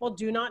think people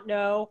do not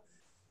know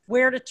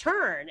where to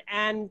turn.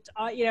 And,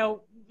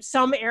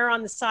 some err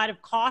on the side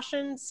of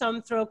caution,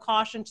 some throw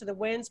caution to the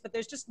winds, but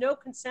there's just no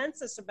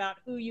consensus about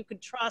who you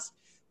could trust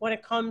when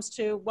it comes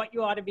to what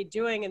you ought to be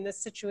doing in this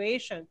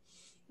situation.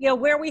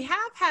 Where we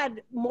have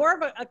had more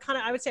of a kind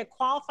of, I would say, a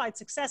qualified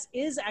success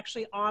is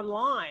actually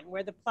online,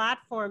 where the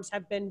platforms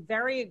have been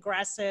very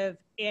aggressive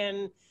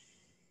in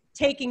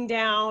taking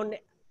down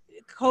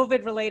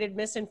COVID-related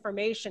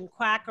misinformation,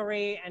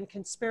 quackery, and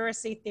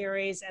conspiracy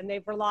theories, and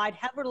they've relied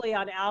heavily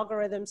on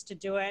algorithms to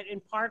do it, in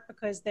part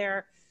because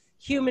their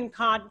human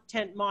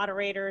content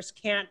moderators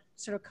can't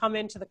sort of come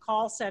into the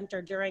call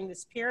center during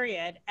this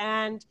period.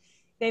 And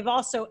they've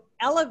also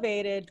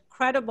elevated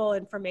credible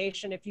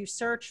information. If you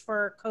search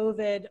for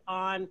COVID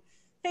on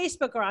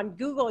Facebook or on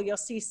Google, you'll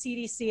see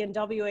CDC and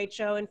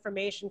WHO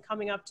information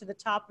coming up to the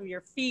top of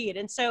your feed.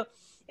 And so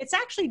it's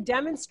actually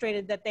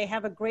demonstrated that they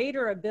have a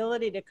greater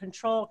ability to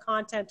control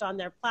content on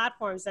their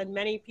platforms than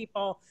many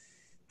people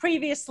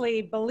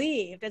previously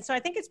believed. And so I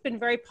think it's been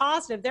very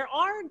positive. There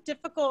are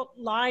difficult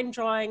line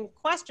drawing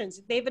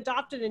questions. They've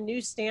adopted a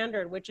new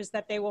standard, which is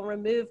that they will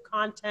remove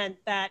content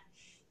that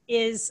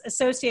is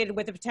associated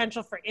with the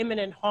potential for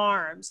imminent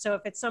harm. So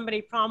if it's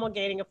somebody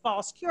promulgating a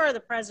false cure, the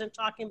president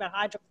talking about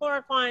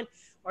hydrochloroquine,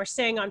 or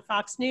saying on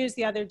Fox News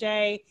the other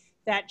day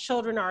that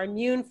children are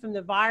immune from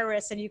the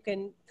virus, and you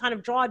can kind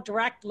of draw a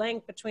direct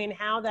link between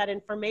how that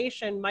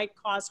information might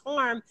cause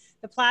harm,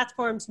 the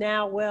platforms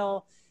now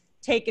will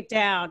take it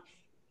down.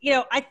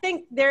 I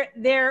think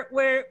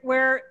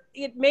where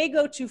it may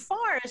go too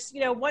far is,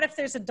 what if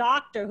there's a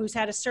doctor who's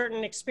had a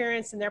certain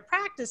experience in their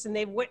practice and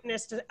they've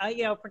witnessed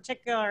a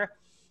particular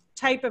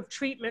type of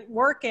treatment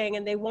working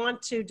and they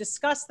want to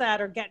discuss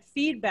that or get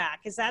feedback?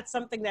 Is that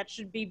something that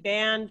should be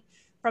banned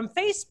from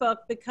Facebook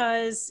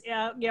because,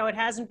 it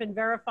hasn't been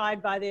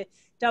verified by the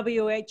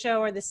WHO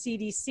or the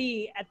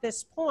CDC at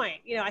this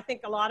point? I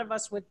think a lot of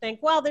us would think,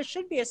 well, there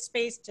should be a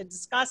space to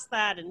discuss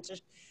that and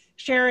to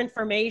share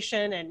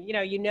information. And,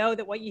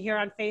 that what you hear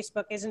on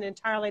Facebook isn't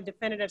entirely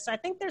definitive. So I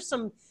think there's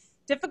some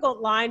difficult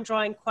line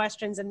drawing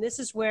questions. And this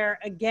is where,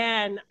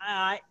 again,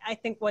 I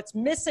think what's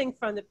missing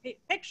from the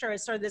picture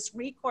is sort of this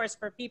recourse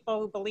for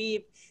people who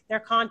believe their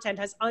content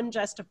has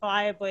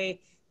unjustifiably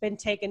been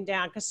taken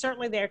down, because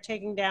certainly they're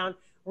taking down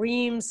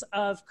reams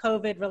of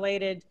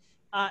COVID-related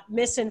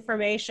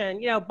misinformation.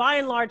 By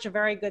and large, a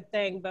very good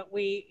thing, but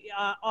we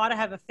ought to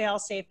have a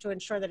fail-safe to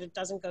ensure that it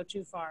doesn't go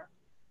too far.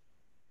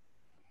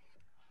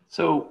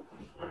 So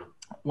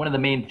one of the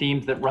main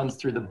themes that runs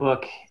through the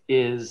book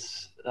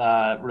is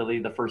really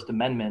the First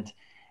Amendment.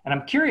 And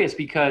I'm curious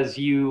because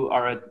you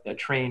are a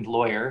trained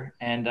lawyer,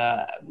 and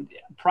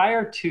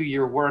prior to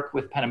your work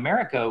with PEN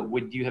America,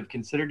 would you have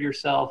considered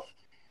yourself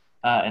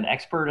an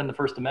expert in the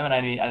First Amendment?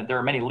 I mean, there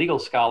are many legal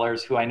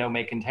scholars who I know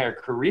make entire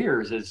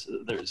careers as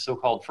their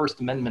so-called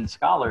First Amendment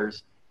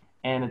scholars.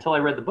 And until I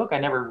read the book, I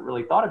never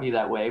really thought of you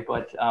that way,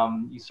 but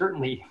you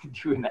certainly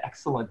do an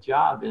excellent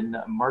job in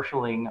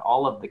marshaling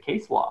all of the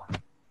case law.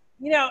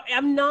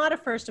 I'm not a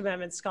First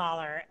Amendment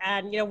scholar.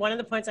 And, one of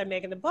the points I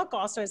make in the book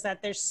also is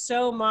that there's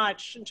so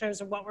much in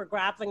terms of what we're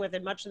grappling with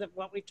and much of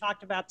what we've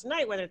talked about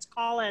tonight, whether it's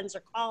call-ins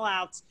or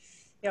call-outs,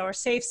 or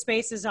safe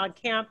spaces on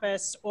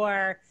campus,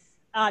 or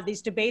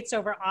these debates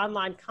over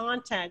online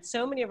content.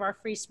 So many of our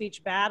free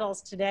speech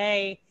battles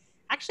today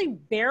actually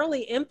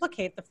barely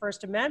implicate the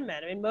First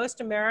Amendment. I mean, most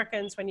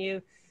Americans, when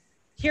you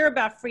hear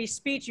about free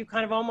speech, you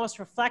kind of almost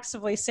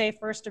reflexively say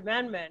First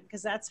Amendment,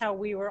 because that's how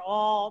we were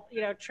all,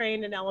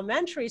 trained in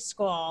elementary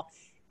school.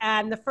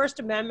 And the First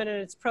Amendment and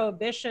its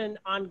prohibition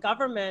on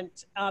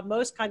government,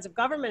 most kinds of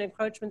government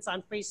encroachments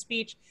on free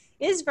speech,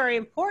 is very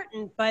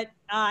important, but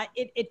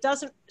it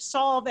doesn't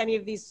solve any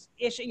of these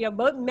issues,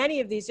 many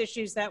of these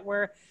issues that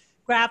we're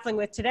grappling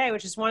with today,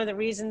 which is one of the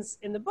reasons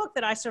in the book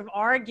that I sort of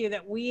argue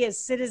that we as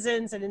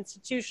citizens and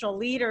institutional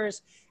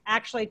leaders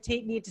actually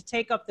need to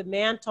take up the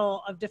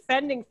mantle of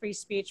defending free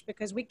speech,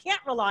 because we can't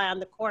rely on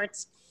the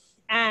courts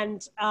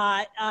and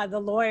the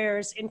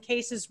lawyers in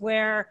cases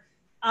where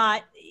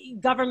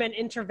government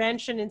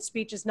intervention in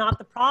speech is not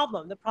the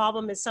problem. The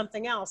problem is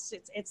something else.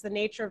 It's the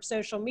nature of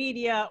social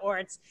media, or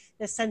it's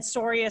the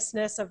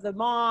censoriousness of the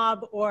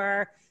mob,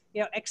 or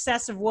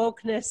excessive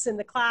wokeness in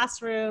the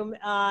classroom,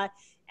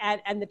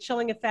 and the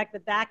chilling effect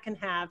that can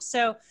have.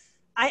 So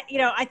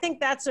I think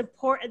that's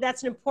important.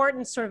 That's an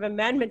important sort of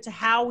amendment to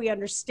how we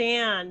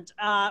understand,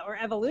 or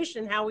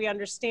evolution, how we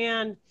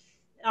understand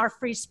our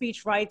free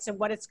speech rights and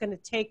what it's going to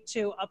take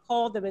to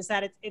uphold them, is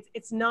that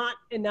it's not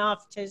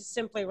enough to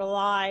simply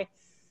rely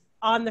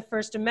on the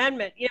First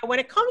Amendment. When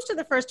it comes to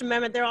the First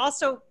Amendment, there are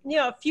also,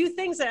 a few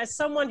things that, as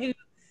someone who,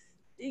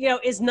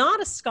 is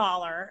not a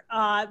scholar,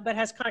 but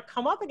has kind of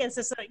come up against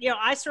this,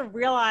 I sort of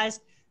realized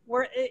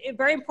were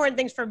very important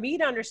things for me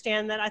to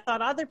understand that I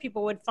thought other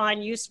people would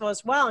find useful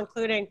as well,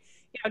 including,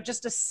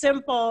 just a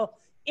simple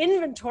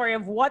inventory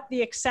of what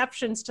the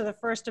exceptions to the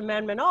First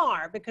Amendment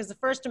are, because the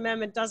First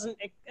Amendment doesn't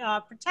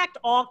protect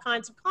all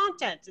kinds of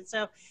content. And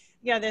so,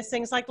 there's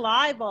things like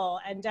libel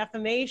and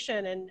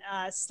defamation and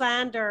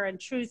slander and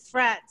true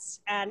threats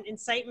and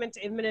incitement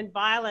to imminent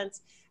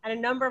violence and a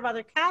number of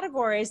other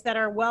categories that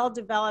are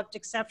well-developed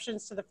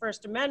exceptions to the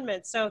First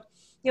Amendment. So,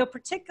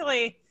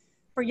 particularly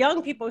for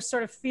young people who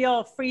sort of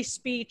feel free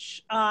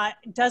speech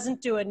doesn't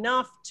do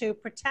enough to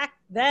protect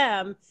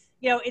them,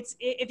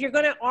 if you're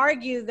going to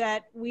argue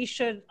that we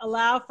should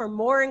allow for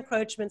more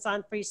encroachments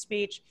on free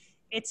speech,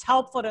 it's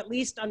helpful to at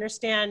least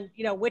understand,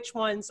 which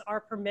ones are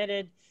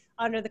permitted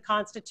under the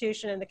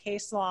Constitution and the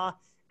case law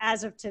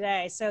as of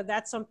today. So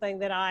that's something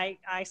that I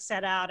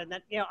set out, and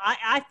that,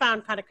 I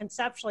found kind of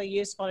conceptually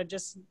useful to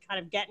just kind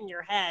of get in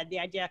your head the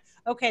idea,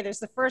 okay, there's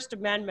the First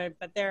Amendment,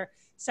 but there are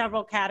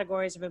several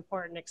categories of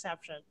important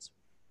exceptions.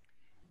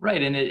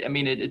 Right, and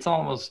it's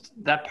almost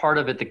that part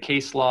of it, the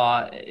case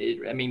law,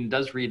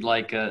 does read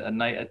like a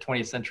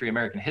 20th century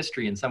American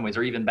history in some ways,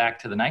 or even back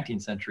to the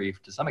 19th century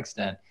to some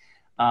extent.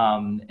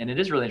 And it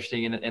is really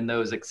interesting, and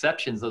those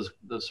exceptions,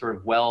 those sort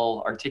of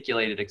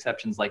well-articulated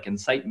exceptions like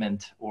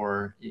incitement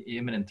or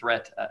imminent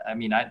threat.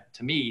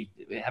 To me,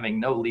 having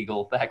no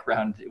legal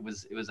background, it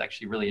was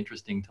actually really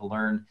interesting to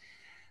learn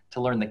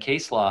the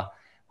case law.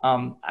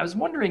 I was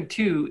wondering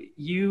too,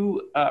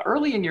 you very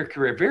early in your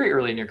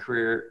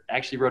career,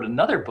 actually wrote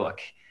another book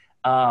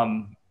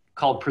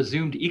called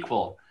Presumed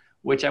Equal,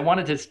 which I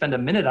wanted to spend a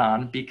minute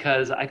on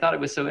because I thought it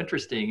was so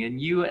interesting. And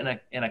you and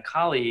a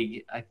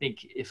colleague, I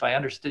think if I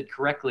understood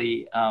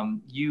correctly,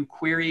 you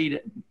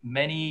queried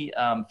many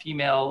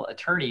female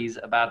attorneys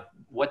about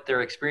what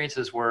their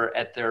experiences were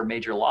at their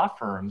major law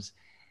firms.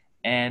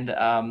 And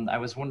I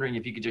was wondering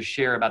if you could just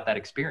share about that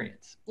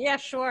experience. Yeah,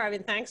 sure. I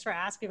mean, thanks for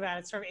asking about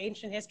it. It's sort of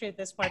ancient history at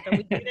this point, but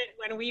we did it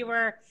when we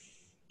were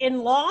in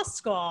law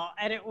school,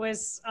 and it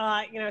was,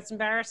 it's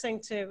embarrassing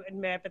to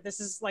admit, but this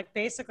is like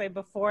basically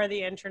before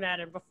the internet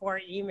and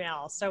before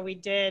email. So we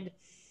did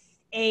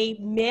a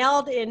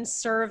mailed in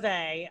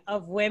survey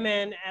of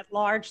women at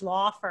large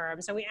law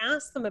firms, and we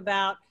asked them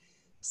about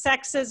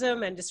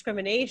sexism and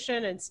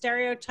discrimination and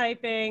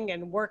stereotyping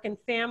and work and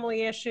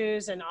family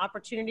issues and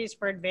opportunities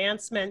for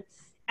advancement.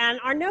 And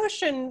our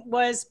notion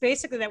was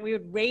basically that we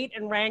would rate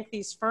and rank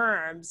these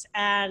firms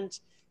and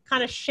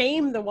kind of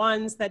shame the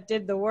ones that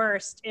did the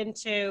worst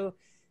into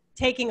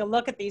taking a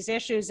look at these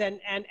issues and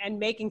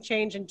making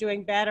change and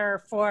doing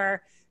better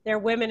for their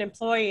women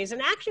employees.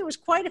 And actually it was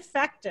quite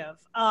effective.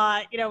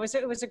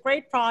 It was a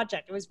great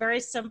project. It was very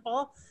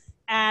simple.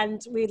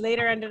 And we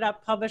later ended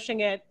up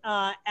publishing it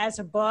as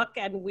a book,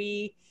 and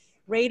we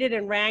rated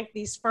and ranked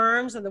these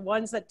firms, and the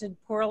ones that did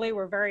poorly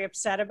were very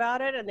upset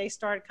about it, and they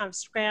started kind of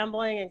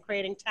scrambling and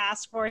creating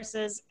task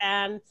forces.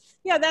 And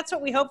that's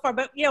what we hope for.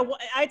 But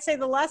I'd say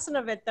the lesson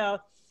of it, though,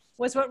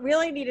 was what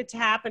really needed to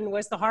happen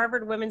was the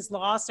Harvard Women's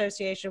Law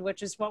Association,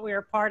 which is what we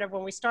were part of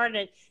when we started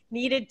it,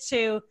 needed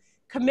to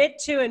commit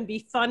to and be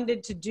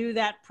funded to do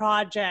that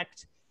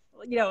project,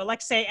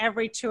 like say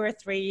every 2 or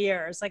 3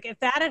 years. Like if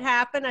that had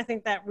happened, I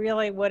think that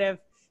really would have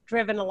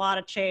driven a lot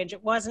of change.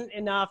 It wasn't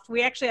enough.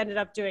 We actually ended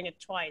up doing it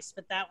twice,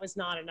 but that was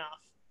not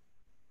enough.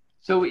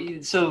 So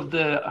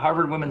the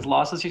Harvard Women's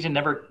Law Association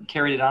never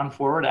carried it on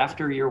forward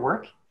after your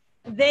work?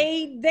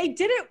 They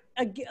did it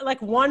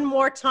like one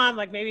more time,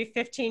 like maybe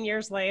 15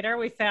 years later.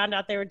 We found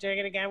out they were doing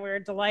it again. We were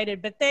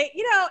delighted, but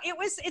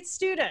it's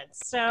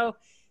students. So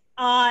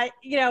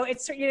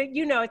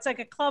it's like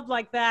a club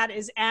like that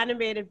is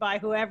animated by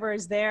whoever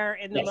is there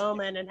in the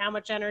moment and how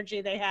much energy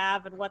they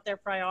have and what their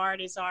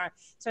priorities are.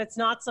 So it's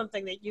not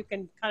something that you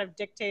can kind of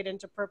dictate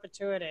into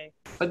perpetuity.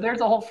 But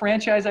there's a whole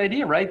franchise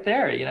idea right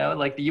there,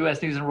 like the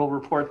U.S. News and World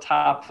Report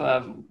top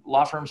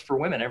law firms for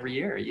women every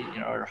year,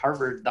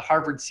 or the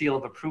Harvard seal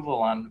of approval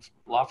on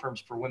law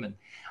firms for women.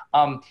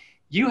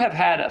 You have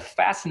had a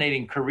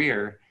fascinating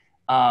career.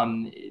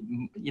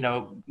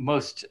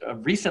 Most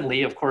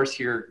recently, of course,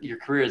 your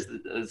career as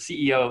the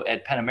CEO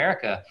at PEN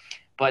America,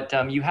 but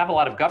you have a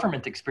lot of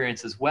government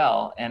experience as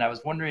well. And I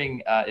was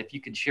wondering if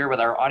you could share with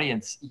our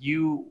audience,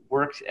 you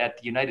worked at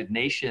the United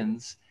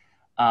Nations,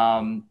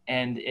 and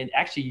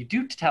actually you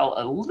do tell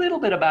a little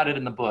bit about it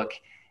in the book,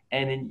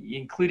 and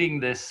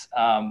including this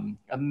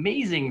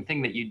amazing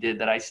thing that you did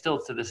that I still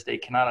to this day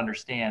cannot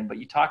understand, but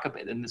you talk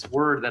about in this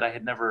word that I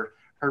had never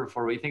heard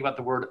before. When you think about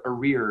the word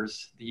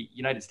arrears, the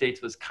United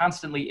States was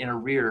constantly in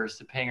arrears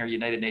to paying our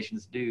United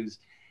Nations dues.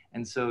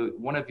 And so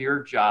one of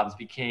your jobs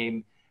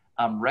became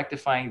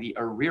rectifying the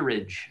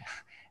arrearage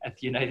at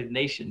the United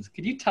Nations.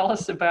 Could you tell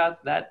us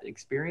about that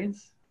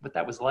experience, what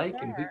that was like?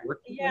 Sure. And who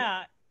worked with?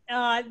 Yeah.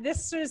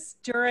 This was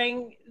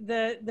during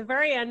the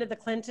very end of the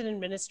Clinton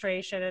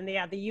administration. And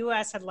the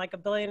U.S. had like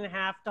 $1.5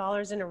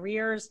 billion in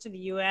arrears to the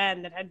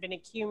UN that had been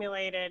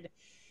accumulated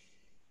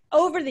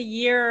over the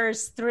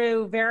years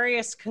through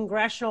various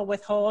congressional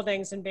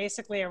withholdings, and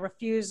basically a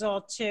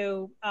refusal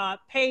to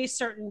pay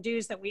certain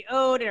dues that we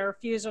owed and a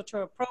refusal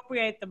to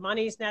appropriate the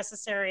monies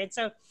necessary. And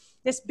so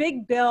this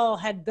big bill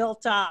had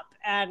built up,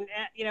 and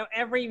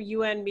every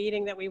UN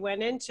meeting that we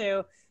went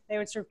into, they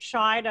would sort of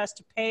chide us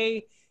to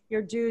pay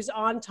your dues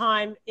on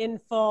time, in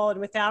full, and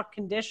without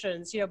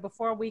conditions,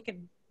 before we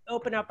could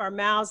open up our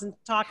mouths and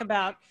talk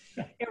about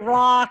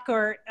Iraq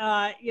or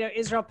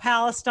Israel,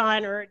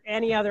 Palestine, or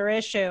any other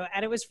issue.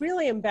 And it was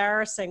really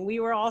embarrassing. We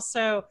were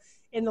also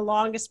in the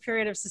longest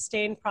period of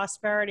sustained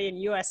prosperity in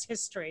US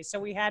history. So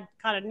we had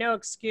kind of no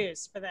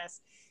excuse for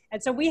this.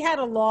 And so we had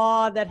a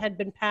law that had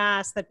been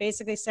passed that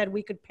basically said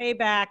we could pay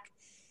back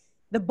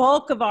the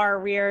bulk of our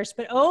arrears,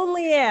 but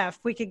only if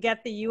we could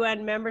get the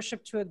UN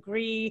membership to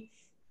agree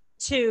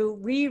to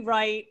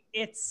rewrite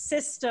its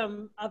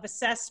system of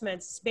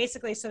assessments,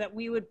 basically so that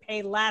we would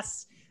pay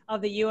less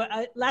of the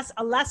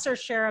a lesser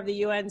share of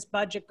the UN's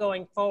budget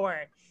going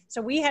forward.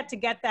 So we had to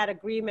get that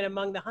agreement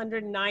among the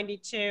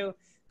 192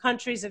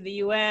 countries of the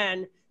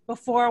UN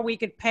before we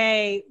could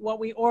pay what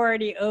we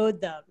already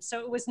owed them. So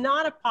it was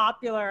not a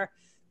popular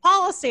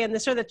policy, and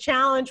the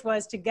challenge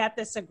was to get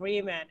this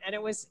agreement. And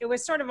it was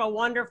sort of a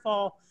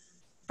wonderful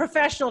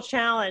professional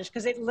challenge,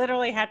 because it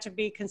literally had to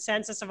be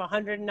consensus of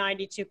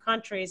 192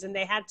 countries, and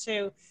they had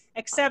to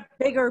accept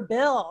bigger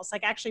bills,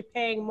 like actually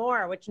paying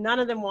more, which none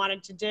of them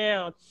wanted to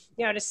do,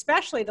 and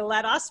especially to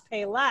let us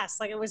pay less.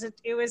 Like it was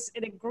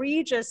an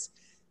egregious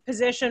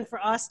position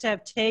for us to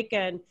have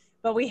taken,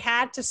 but we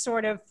had to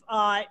sort of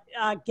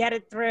get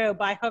it through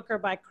by hook or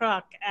by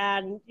crook.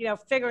 And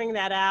figuring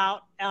that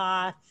out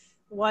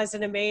was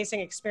an amazing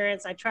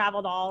experience. I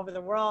traveled all over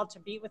the world to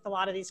meet with a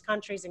lot of these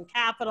countries and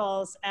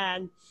capitals,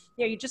 and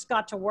you just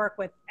got to work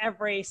with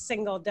every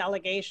single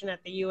delegation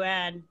at the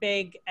UN,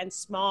 big and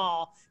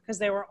small, because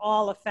they were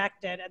all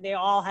affected and they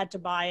all had to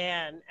buy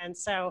in. And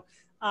so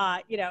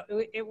and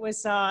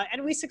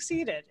we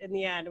succeeded in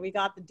the end. We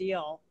got the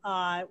deal,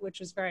 which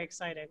was very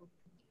exciting.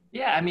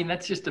 Yeah, I mean,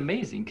 that's just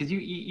amazing because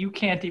you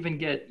can't even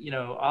get,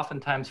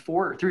 oftentimes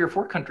three or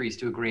four countries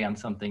to agree on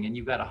something, and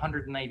you've got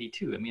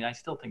 192. I mean, I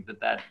still think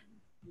that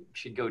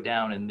should go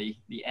down in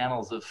the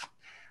annals of,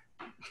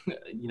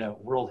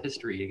 world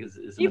history is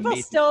an People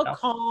amazing still accomplishment.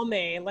 call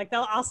me, like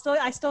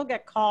I still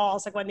get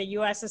calls, like when the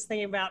US is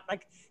thinking about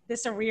like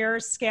this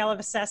arrears scale of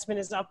assessment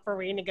is up for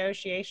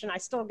renegotiation. I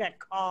still get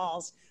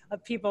calls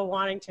of people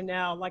wanting to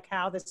know like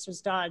how this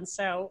was done.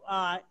 So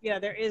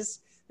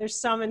there's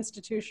some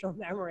institutional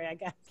memory, I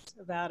guess,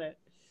 about it.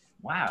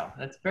 Wow,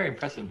 that's very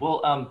impressive.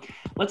 Well,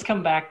 let's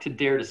come back to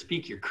Dare to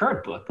Speak, your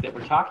current book that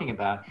we're talking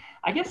about.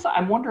 I guess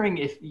I'm wondering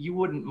if you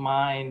wouldn't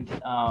mind,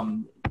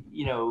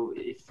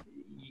 if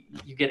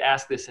you get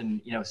asked this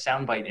in,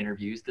 soundbite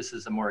interviews. This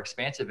is a more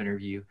expansive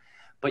interview,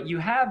 but you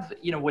have,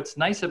 what's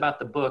nice about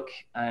the book,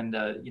 and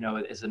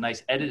as a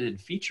nice edited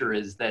feature,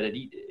 is that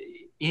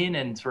in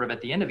and sort of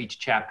at the end of each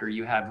chapter,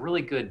 you have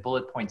really good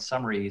bullet point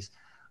summaries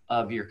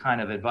of your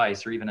kind of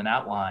advice or even an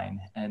outline.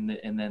 And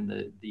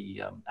then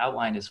the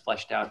outline is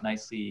fleshed out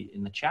nicely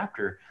in the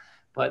chapter.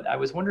 But I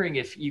was wondering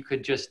if you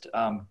could just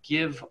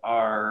give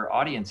our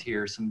audience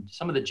here some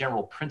of the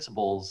general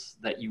principles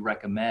that you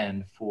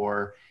recommend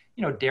for,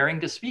 daring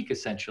to speak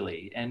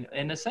essentially. And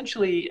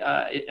essentially,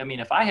 I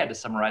mean, if I had to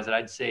summarize it,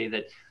 I'd say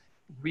that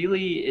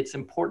really it's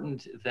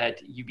important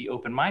that you be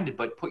open-minded,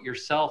 but put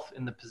yourself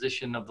in the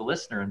position of the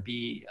listener and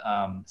be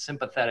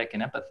sympathetic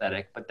and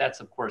empathetic. But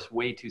that's, of course,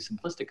 way too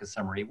simplistic a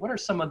summary. What are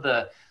some of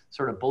the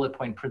sort of bullet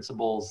point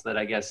principles that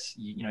I guess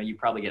you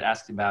probably get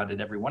asked about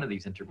at every one of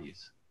these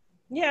interviews?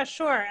 Yeah,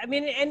 sure. I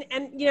mean, and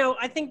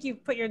I think you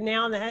put your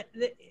nail on the head,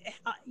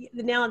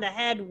 the nail on the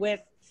head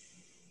with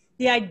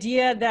the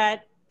idea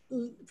that,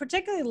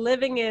 particularly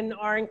living in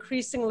our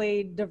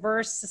increasingly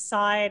diverse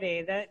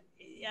society, that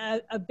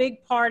a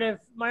big part of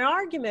my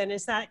argument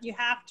is that you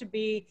have to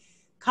be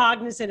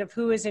cognizant of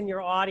who is in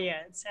your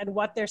audience and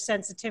what their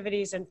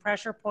sensitivities and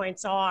pressure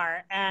points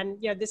are.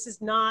 And this is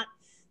not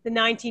the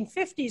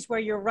 1950s where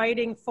you're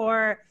writing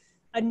for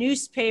a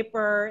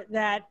newspaper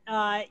that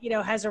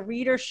has a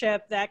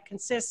readership that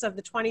consists of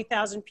the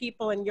 20,000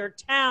 people in your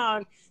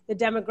town, the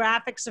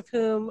demographics of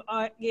whom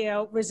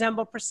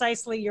resemble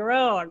precisely your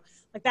own.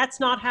 Like, that's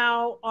not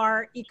how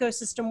our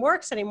ecosystem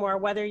works anymore,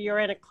 whether you're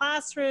in a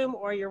classroom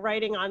or you're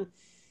writing on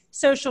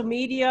social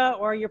media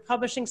or you're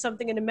publishing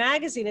something in a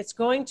magazine. It's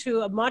going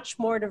to a much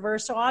more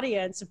diverse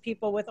audience of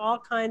people with all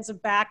kinds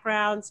of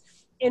backgrounds,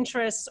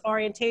 interests,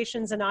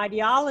 orientations, and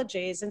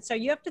ideologies. And so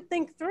you have to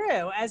think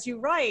through as you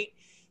write,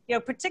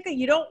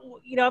 particularly,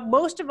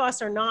 most of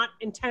us are not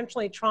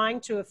intentionally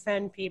trying to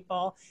offend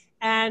people.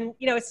 And,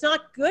 it's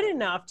not good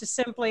enough to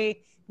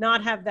simply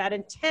not have that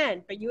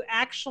intent, but you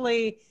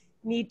actually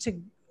need to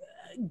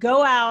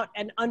go out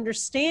and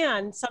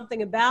understand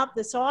something about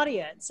this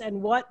audience and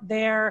what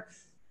their,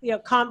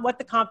 what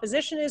the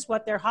composition is,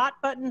 what their hot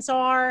buttons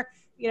are,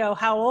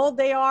 how old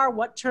they are,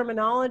 what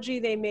terminology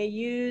they may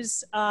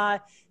use,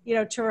 to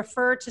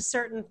refer to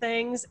certain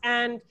things.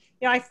 And,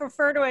 I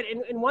refer to it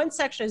in one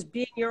section as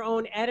being your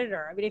own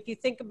editor. I mean, if you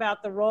think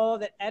about the role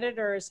that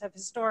editors have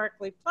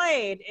historically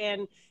played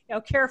in,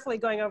 carefully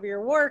going over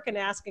your work and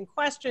asking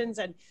questions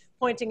and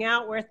pointing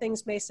out where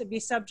things may be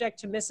subject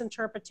to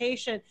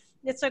misinterpretation,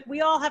 it's like we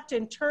all have to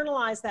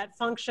internalize that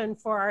function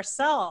for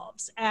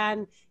ourselves.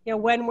 And,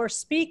 when we're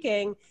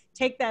speaking,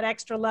 take that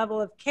extra level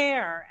of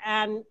care.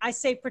 And I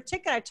say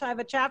particularly, I have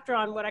a chapter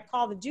on what I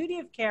call the duty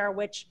of care,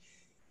 which,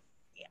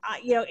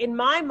 in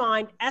my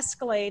mind,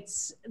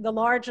 escalates the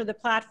larger the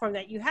platform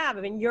that you have.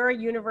 I mean, you're a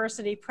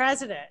university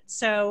president.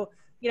 So,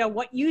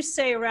 what you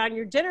say around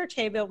your dinner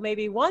table may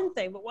be one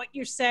thing, but what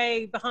you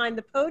say behind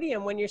the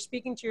podium when you're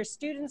speaking to your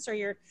students or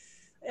you're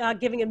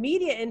giving a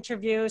media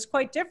interview is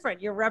quite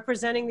different. You're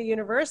representing the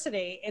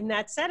university in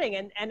that setting.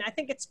 And I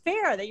think it's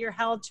fair that you're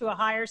held to a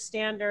higher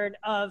standard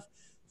of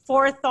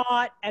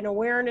forethought and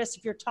awareness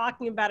if you're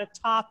talking about a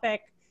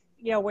topic,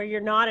 where you're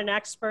not an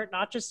expert,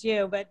 not just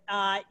you, but,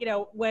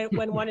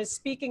 when one is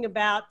speaking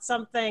about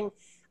something,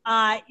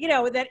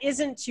 that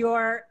isn't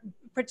your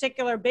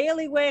particular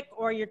bailiwick,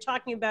 or you're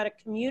talking about a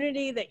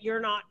community that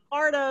you're not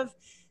part of,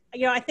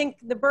 I think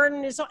the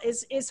burden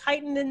is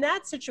heightened in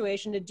that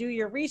situation to do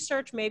your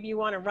research. Maybe you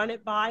want to run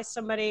it by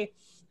somebody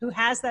who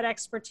has that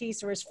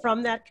expertise or is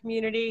from that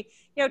community,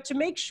 to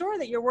make sure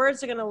that your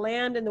words are going to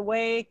land in the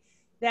way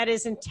that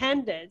is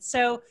intended.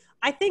 So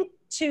I think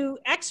to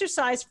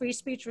exercise free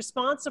speech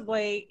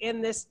responsibly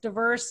in this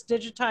diverse,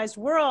 digitized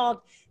world,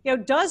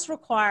 does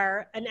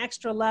require an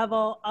extra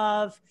level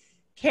of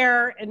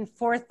care and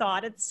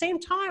forethought. At the same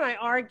time, I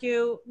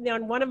argue,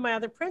 and one of my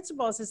other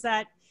principles is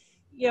that,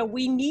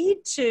 we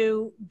need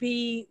to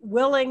be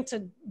willing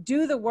to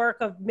do the work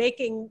of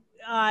making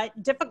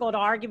difficult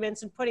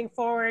arguments and putting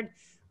forward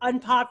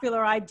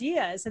unpopular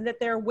ideas, and that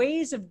there are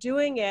ways of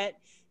doing it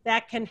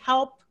that can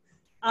help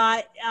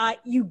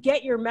you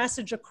get your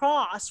message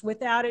across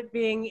without it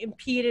being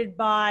impeded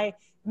by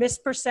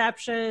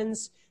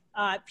misperceptions,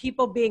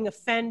 people being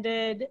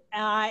offended,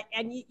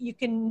 and you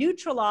can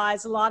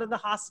neutralize a lot of the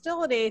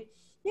hostility,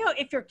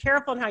 if you're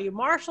careful in how you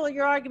marshal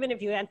your argument,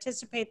 if you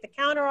anticipate the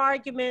counter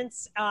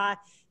arguments,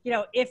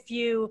 if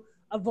you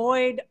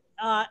avoid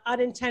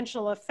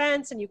unintentional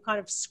offense and you kind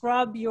of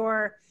scrub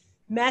your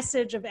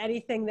message of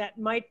anything that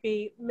might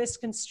be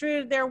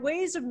misconstrued, there are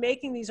ways of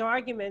making these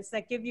arguments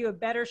that give you a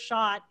better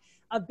shot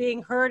of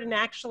being heard and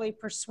actually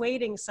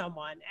persuading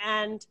someone.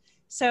 And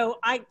so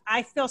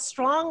I feel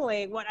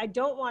strongly, what I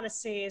don't want to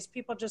see is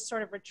people just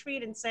sort of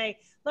retreat and say,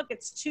 look,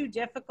 it's too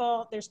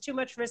difficult. There's too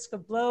much risk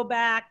of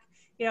blowback.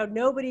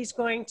 Nobody's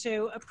going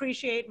to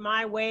appreciate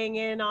my weighing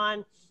in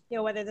on,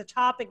 whether the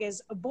topic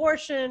is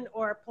abortion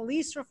or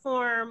police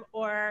reform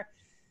or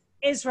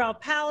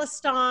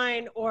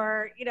Israel-Palestine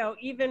or,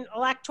 even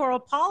electoral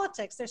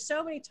politics. There's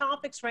so many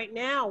topics right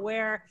now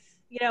where,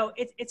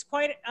 it's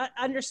quite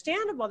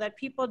understandable that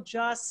people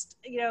just,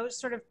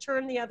 sort of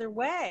turn the other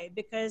way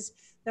because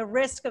the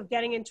risk of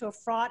getting into a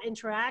fraught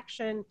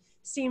interaction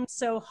seems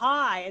so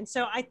high. And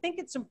so I think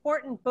it's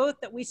important both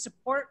that we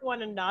support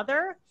one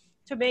another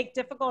to make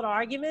difficult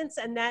arguments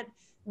and that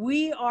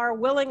we are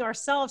willing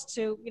ourselves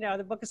to,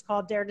 the book is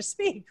called Dare to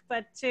Speak,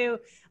 but to,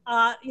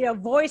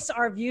 voice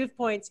our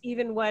viewpoints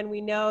even when we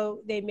know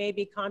they may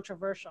be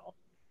controversial.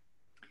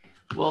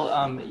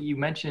 Well, you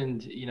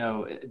mentioned,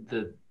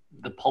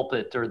 the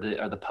pulpit or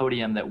the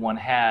podium that one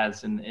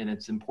has, and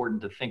it's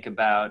important to think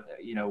about,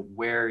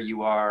 where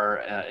you are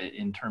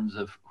in terms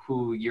of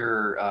who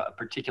your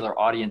particular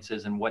audience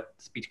is and what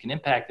speech can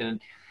impact.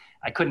 And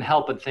I couldn't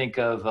help but think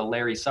of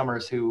Larry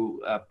Summers,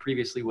 who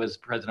previously was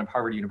president of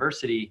Harvard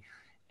University.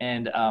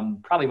 And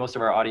probably most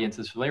of our audience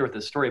is familiar with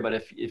this story, but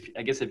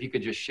if you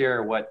could just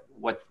share what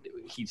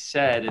he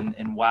said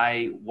and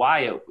why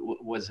it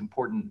was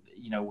important,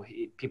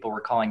 people were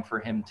calling for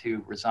him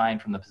to resign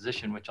from the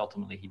position, which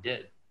ultimately he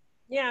did.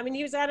 Yeah, I mean,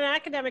 he was at an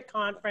academic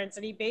conference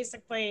and he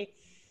basically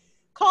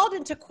called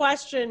into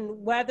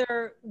question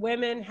whether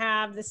women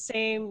have the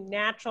same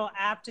natural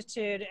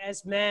aptitude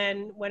as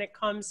men when it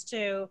comes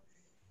to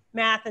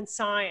math and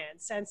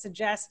science, and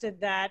suggested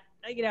that,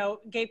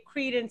 gave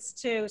credence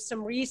to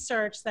some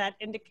research that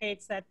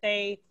indicates that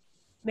they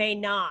may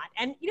not.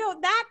 And,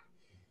 that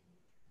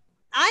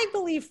I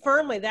believe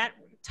firmly that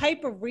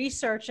type of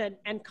research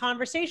and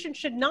conversation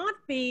should not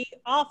be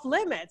off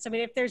limits. I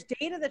mean, if there's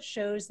data that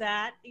shows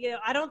that,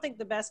 I don't think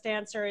the best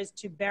answer is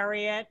to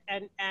bury it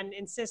and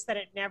insist that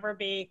it never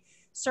be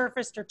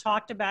surfaced or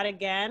talked about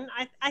again.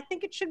 I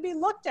think it should be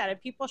looked at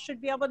and people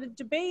should be able to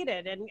debate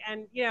it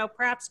and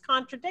perhaps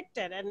contradict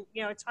it. And,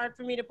 it's hard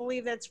for me to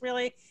believe that it's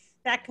really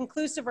that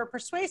conclusive or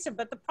persuasive.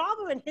 But the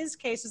problem in his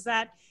case is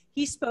that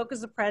he spoke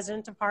as the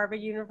president of Harvard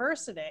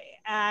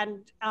University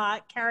and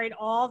carried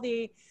all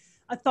the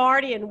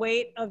authority and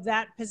weight of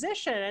that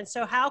position. And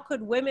so how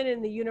could women in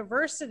the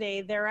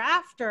university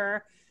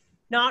thereafter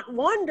not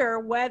wonder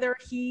whether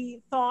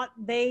he thought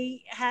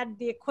they had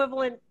the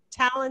equivalent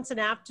talents and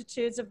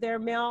aptitudes of their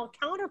male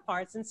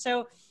counterparts? And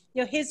so,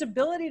 his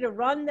ability to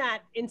run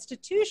that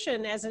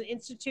institution as an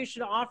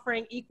institution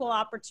offering equal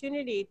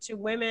opportunity to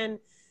women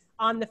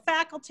on the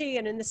faculty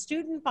and in the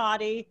student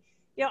body,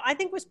 I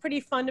think was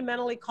pretty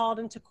fundamentally called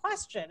into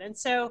question. And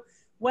so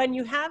when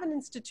you have an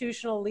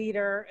institutional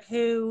leader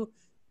who,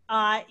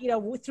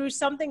 through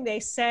something they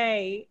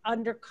say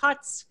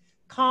undercuts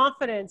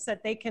confidence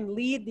that they can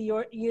lead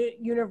the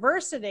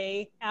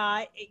university,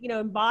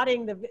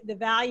 embodying the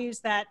values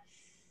that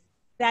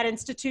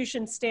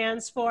institution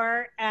stands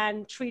for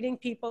and treating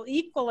people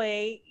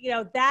equally,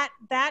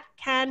 that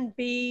can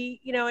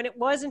be, and it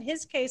was in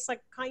his case,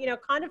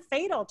 kind of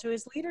fatal to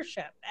his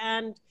leadership.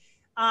 And,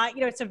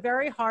 it's a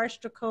very harsh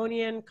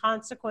draconian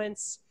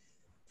consequence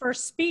for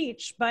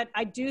speech, but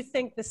I do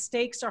think the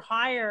stakes are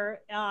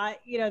higher,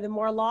 the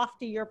more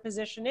lofty your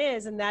position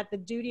is, and that the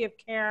duty of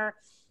care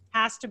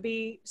has to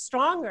be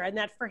stronger. And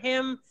that for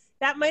him,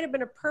 that might have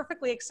been a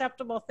perfectly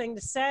acceptable thing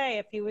to say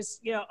if he was,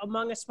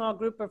 among a small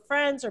group of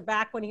friends or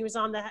back when he was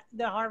on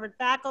the Harvard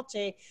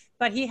faculty.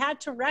 But he had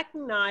to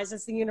recognize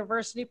as the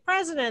university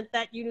president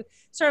that you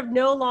sort of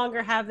no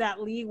longer have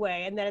that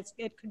leeway and that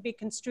it could be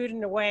construed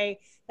in a way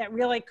that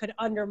really could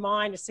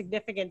undermine a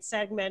significant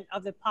segment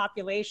of the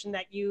population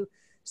that you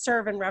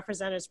serve and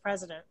represent as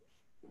president.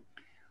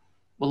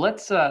 Well,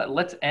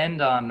 let's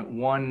end on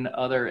one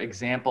other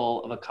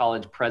example of a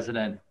college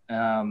president.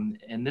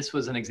 And this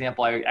was an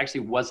example I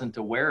actually wasn't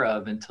aware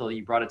of until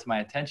you brought it to my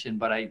attention,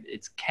 but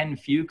it's Ken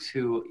Fuchs,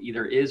 who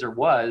either is or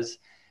was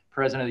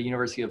president of the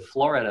University of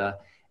Florida.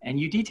 And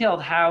you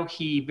detailed how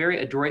he very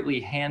adroitly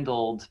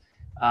handled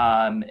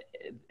an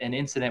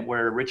incident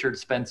where Richard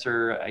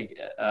Spencer,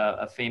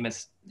 a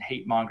famous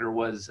hate monger,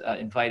 was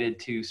invited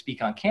to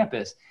speak on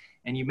campus.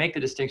 And you make the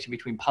distinction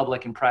between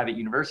public and private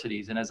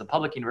universities. And as a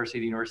public university,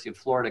 the University of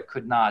Florida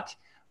could not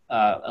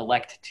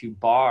elect to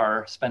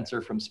bar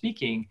Spencer from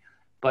speaking.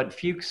 But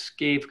Fuchs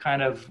gave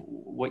kind of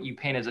what you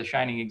paint as a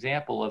shining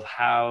example of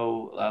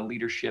how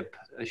leadership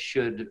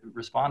should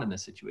respond in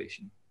this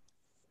situation.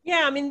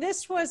 Yeah, I mean,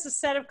 this was a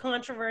set of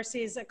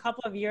controversies a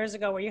couple of years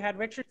ago where you had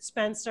Richard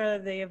Spencer,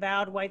 the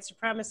avowed white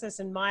supremacist,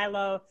 and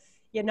Milo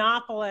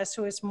Yiannopoulos,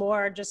 who is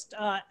more just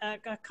a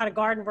kind of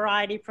garden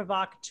variety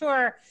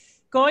provocateur,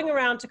 going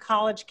around to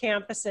college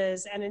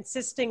campuses and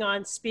insisting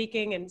on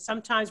speaking. And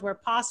sometimes where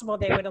possible,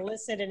 they would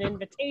elicit an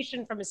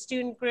invitation from a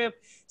student group.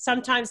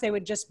 Sometimes they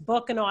would just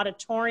book an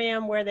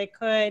auditorium where they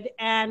could.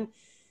 And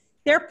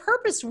their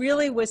purpose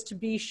really was to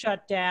be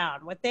shut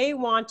down. What they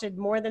wanted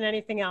more than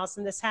anything else,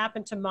 and this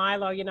happened to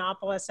Milo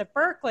Yiannopoulos at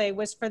Berkeley,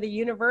 was for the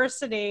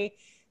university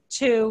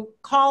to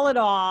call it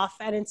off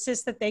and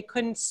insist that they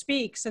couldn't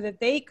speak so that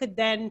they could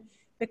then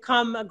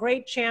become a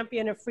great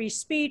champion of free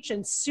speech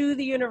and sue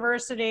the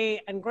university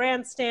and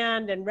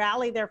grandstand and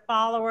rally their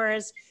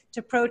followers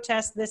to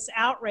protest this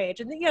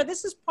outrage. And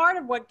this is part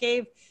of what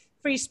gave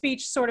free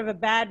speech sort of a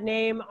bad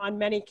name on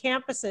many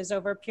campuses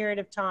over a period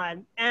of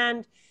time.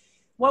 And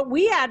what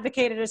we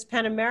advocated as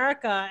PEN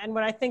America, and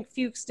what I think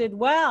Fuchs did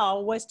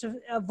well, was to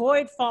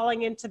avoid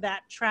falling into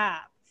that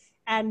trap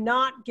and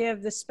not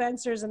give the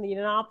Spencers and the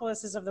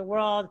Yiannopoulos of the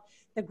world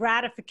the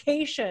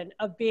gratification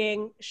of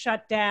being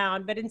shut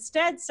down, but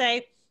instead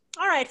say,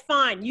 all right,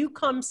 fine, you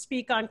come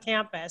speak on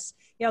campus.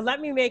 Let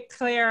me make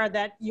clear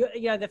that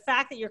the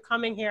fact that you're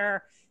coming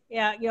here,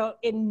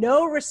 in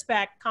no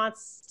respect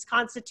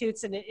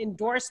constitutes an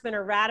endorsement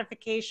or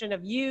ratification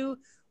of you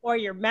or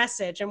your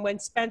message. And when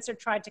Spencer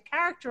tried to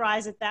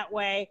characterize it that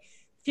way,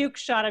 Fuchs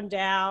shut him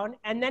down.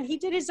 And then he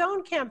did his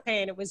own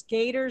campaign. It was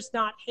Gators,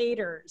 not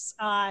haters.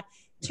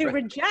 To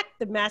reject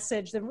the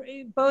message,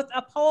 both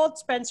uphold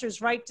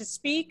Spencer's right to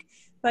speak,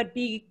 but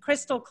be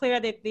crystal clear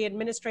that the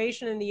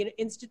administration and the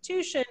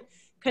institution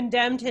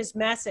condemned his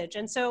message.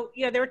 And so,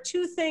 there are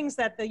two things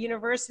that the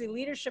university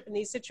leadership in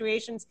these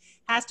situations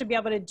has to be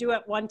able to do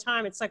at one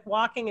time. It's like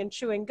walking and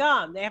chewing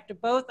gum. They have to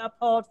both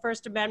uphold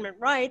First Amendment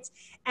rights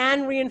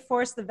and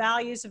reinforce the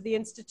values of the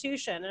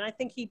institution. And I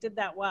think he did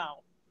that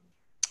well.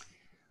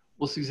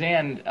 Well,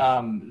 Suzanne,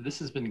 this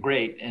has been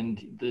great,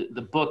 and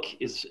the book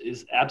is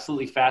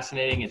absolutely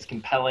fascinating. It's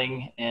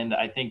compelling, and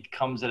I think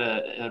comes at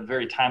a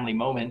very timely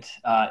moment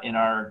in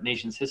our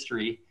nation's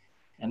history.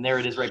 And there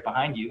it is, right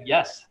behind you.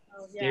 Yes,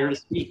 Dare to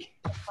Speak.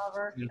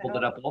 You can hold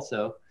it up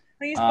also.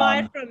 Please buy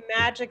it from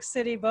Magic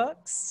City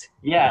Books.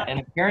 Yeah,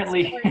 and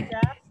apparently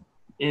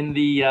in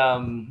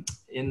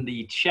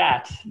the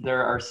chat,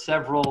 there are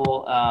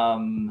several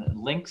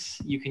links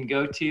you can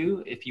go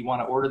to if you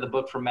want to order the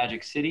book from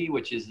Magic City,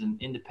 which is an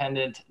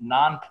independent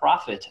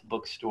nonprofit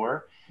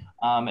bookstore.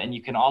 And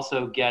you can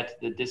also get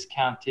the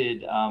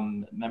discounted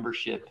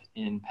membership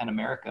in PEN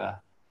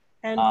America.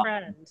 And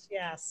Friends,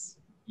 yes.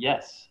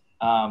 Yes,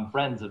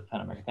 Friends of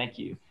PEN America, thank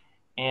you.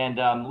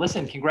 And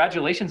listen,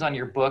 congratulations on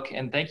your book,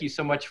 and thank you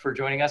so much for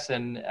joining us.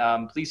 And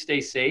please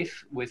stay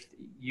safe with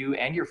you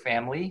and your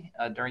family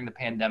during the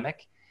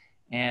pandemic.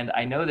 And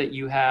I know that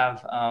you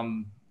have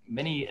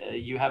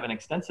you have an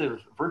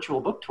extensive virtual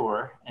book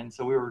tour, and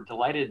so we were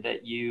delighted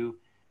that you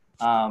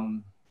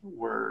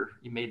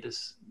made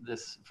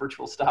this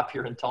virtual stop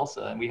here in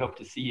Tulsa, and we hope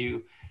to see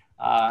you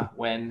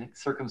when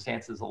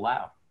circumstances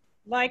allow.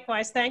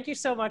 Likewise. Thank you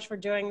so much for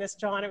doing this,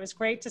 John. It was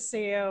great to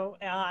see you.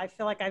 I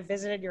feel like I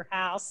visited your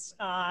house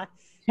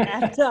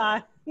and,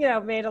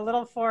 made a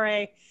little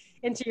foray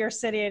into your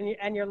city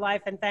and your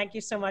life. And thank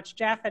you so much,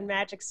 Jeff and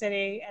Magic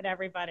City and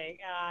everybody.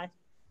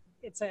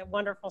 It's a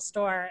wonderful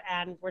store,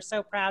 and we're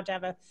so proud to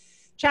have a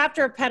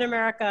chapter of PEN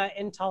America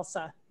in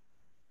Tulsa.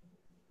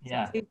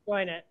 Yeah. So please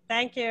join it.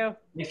 Thank you.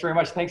 Thanks very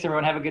much. Thanks,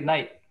 everyone. Have a good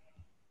night.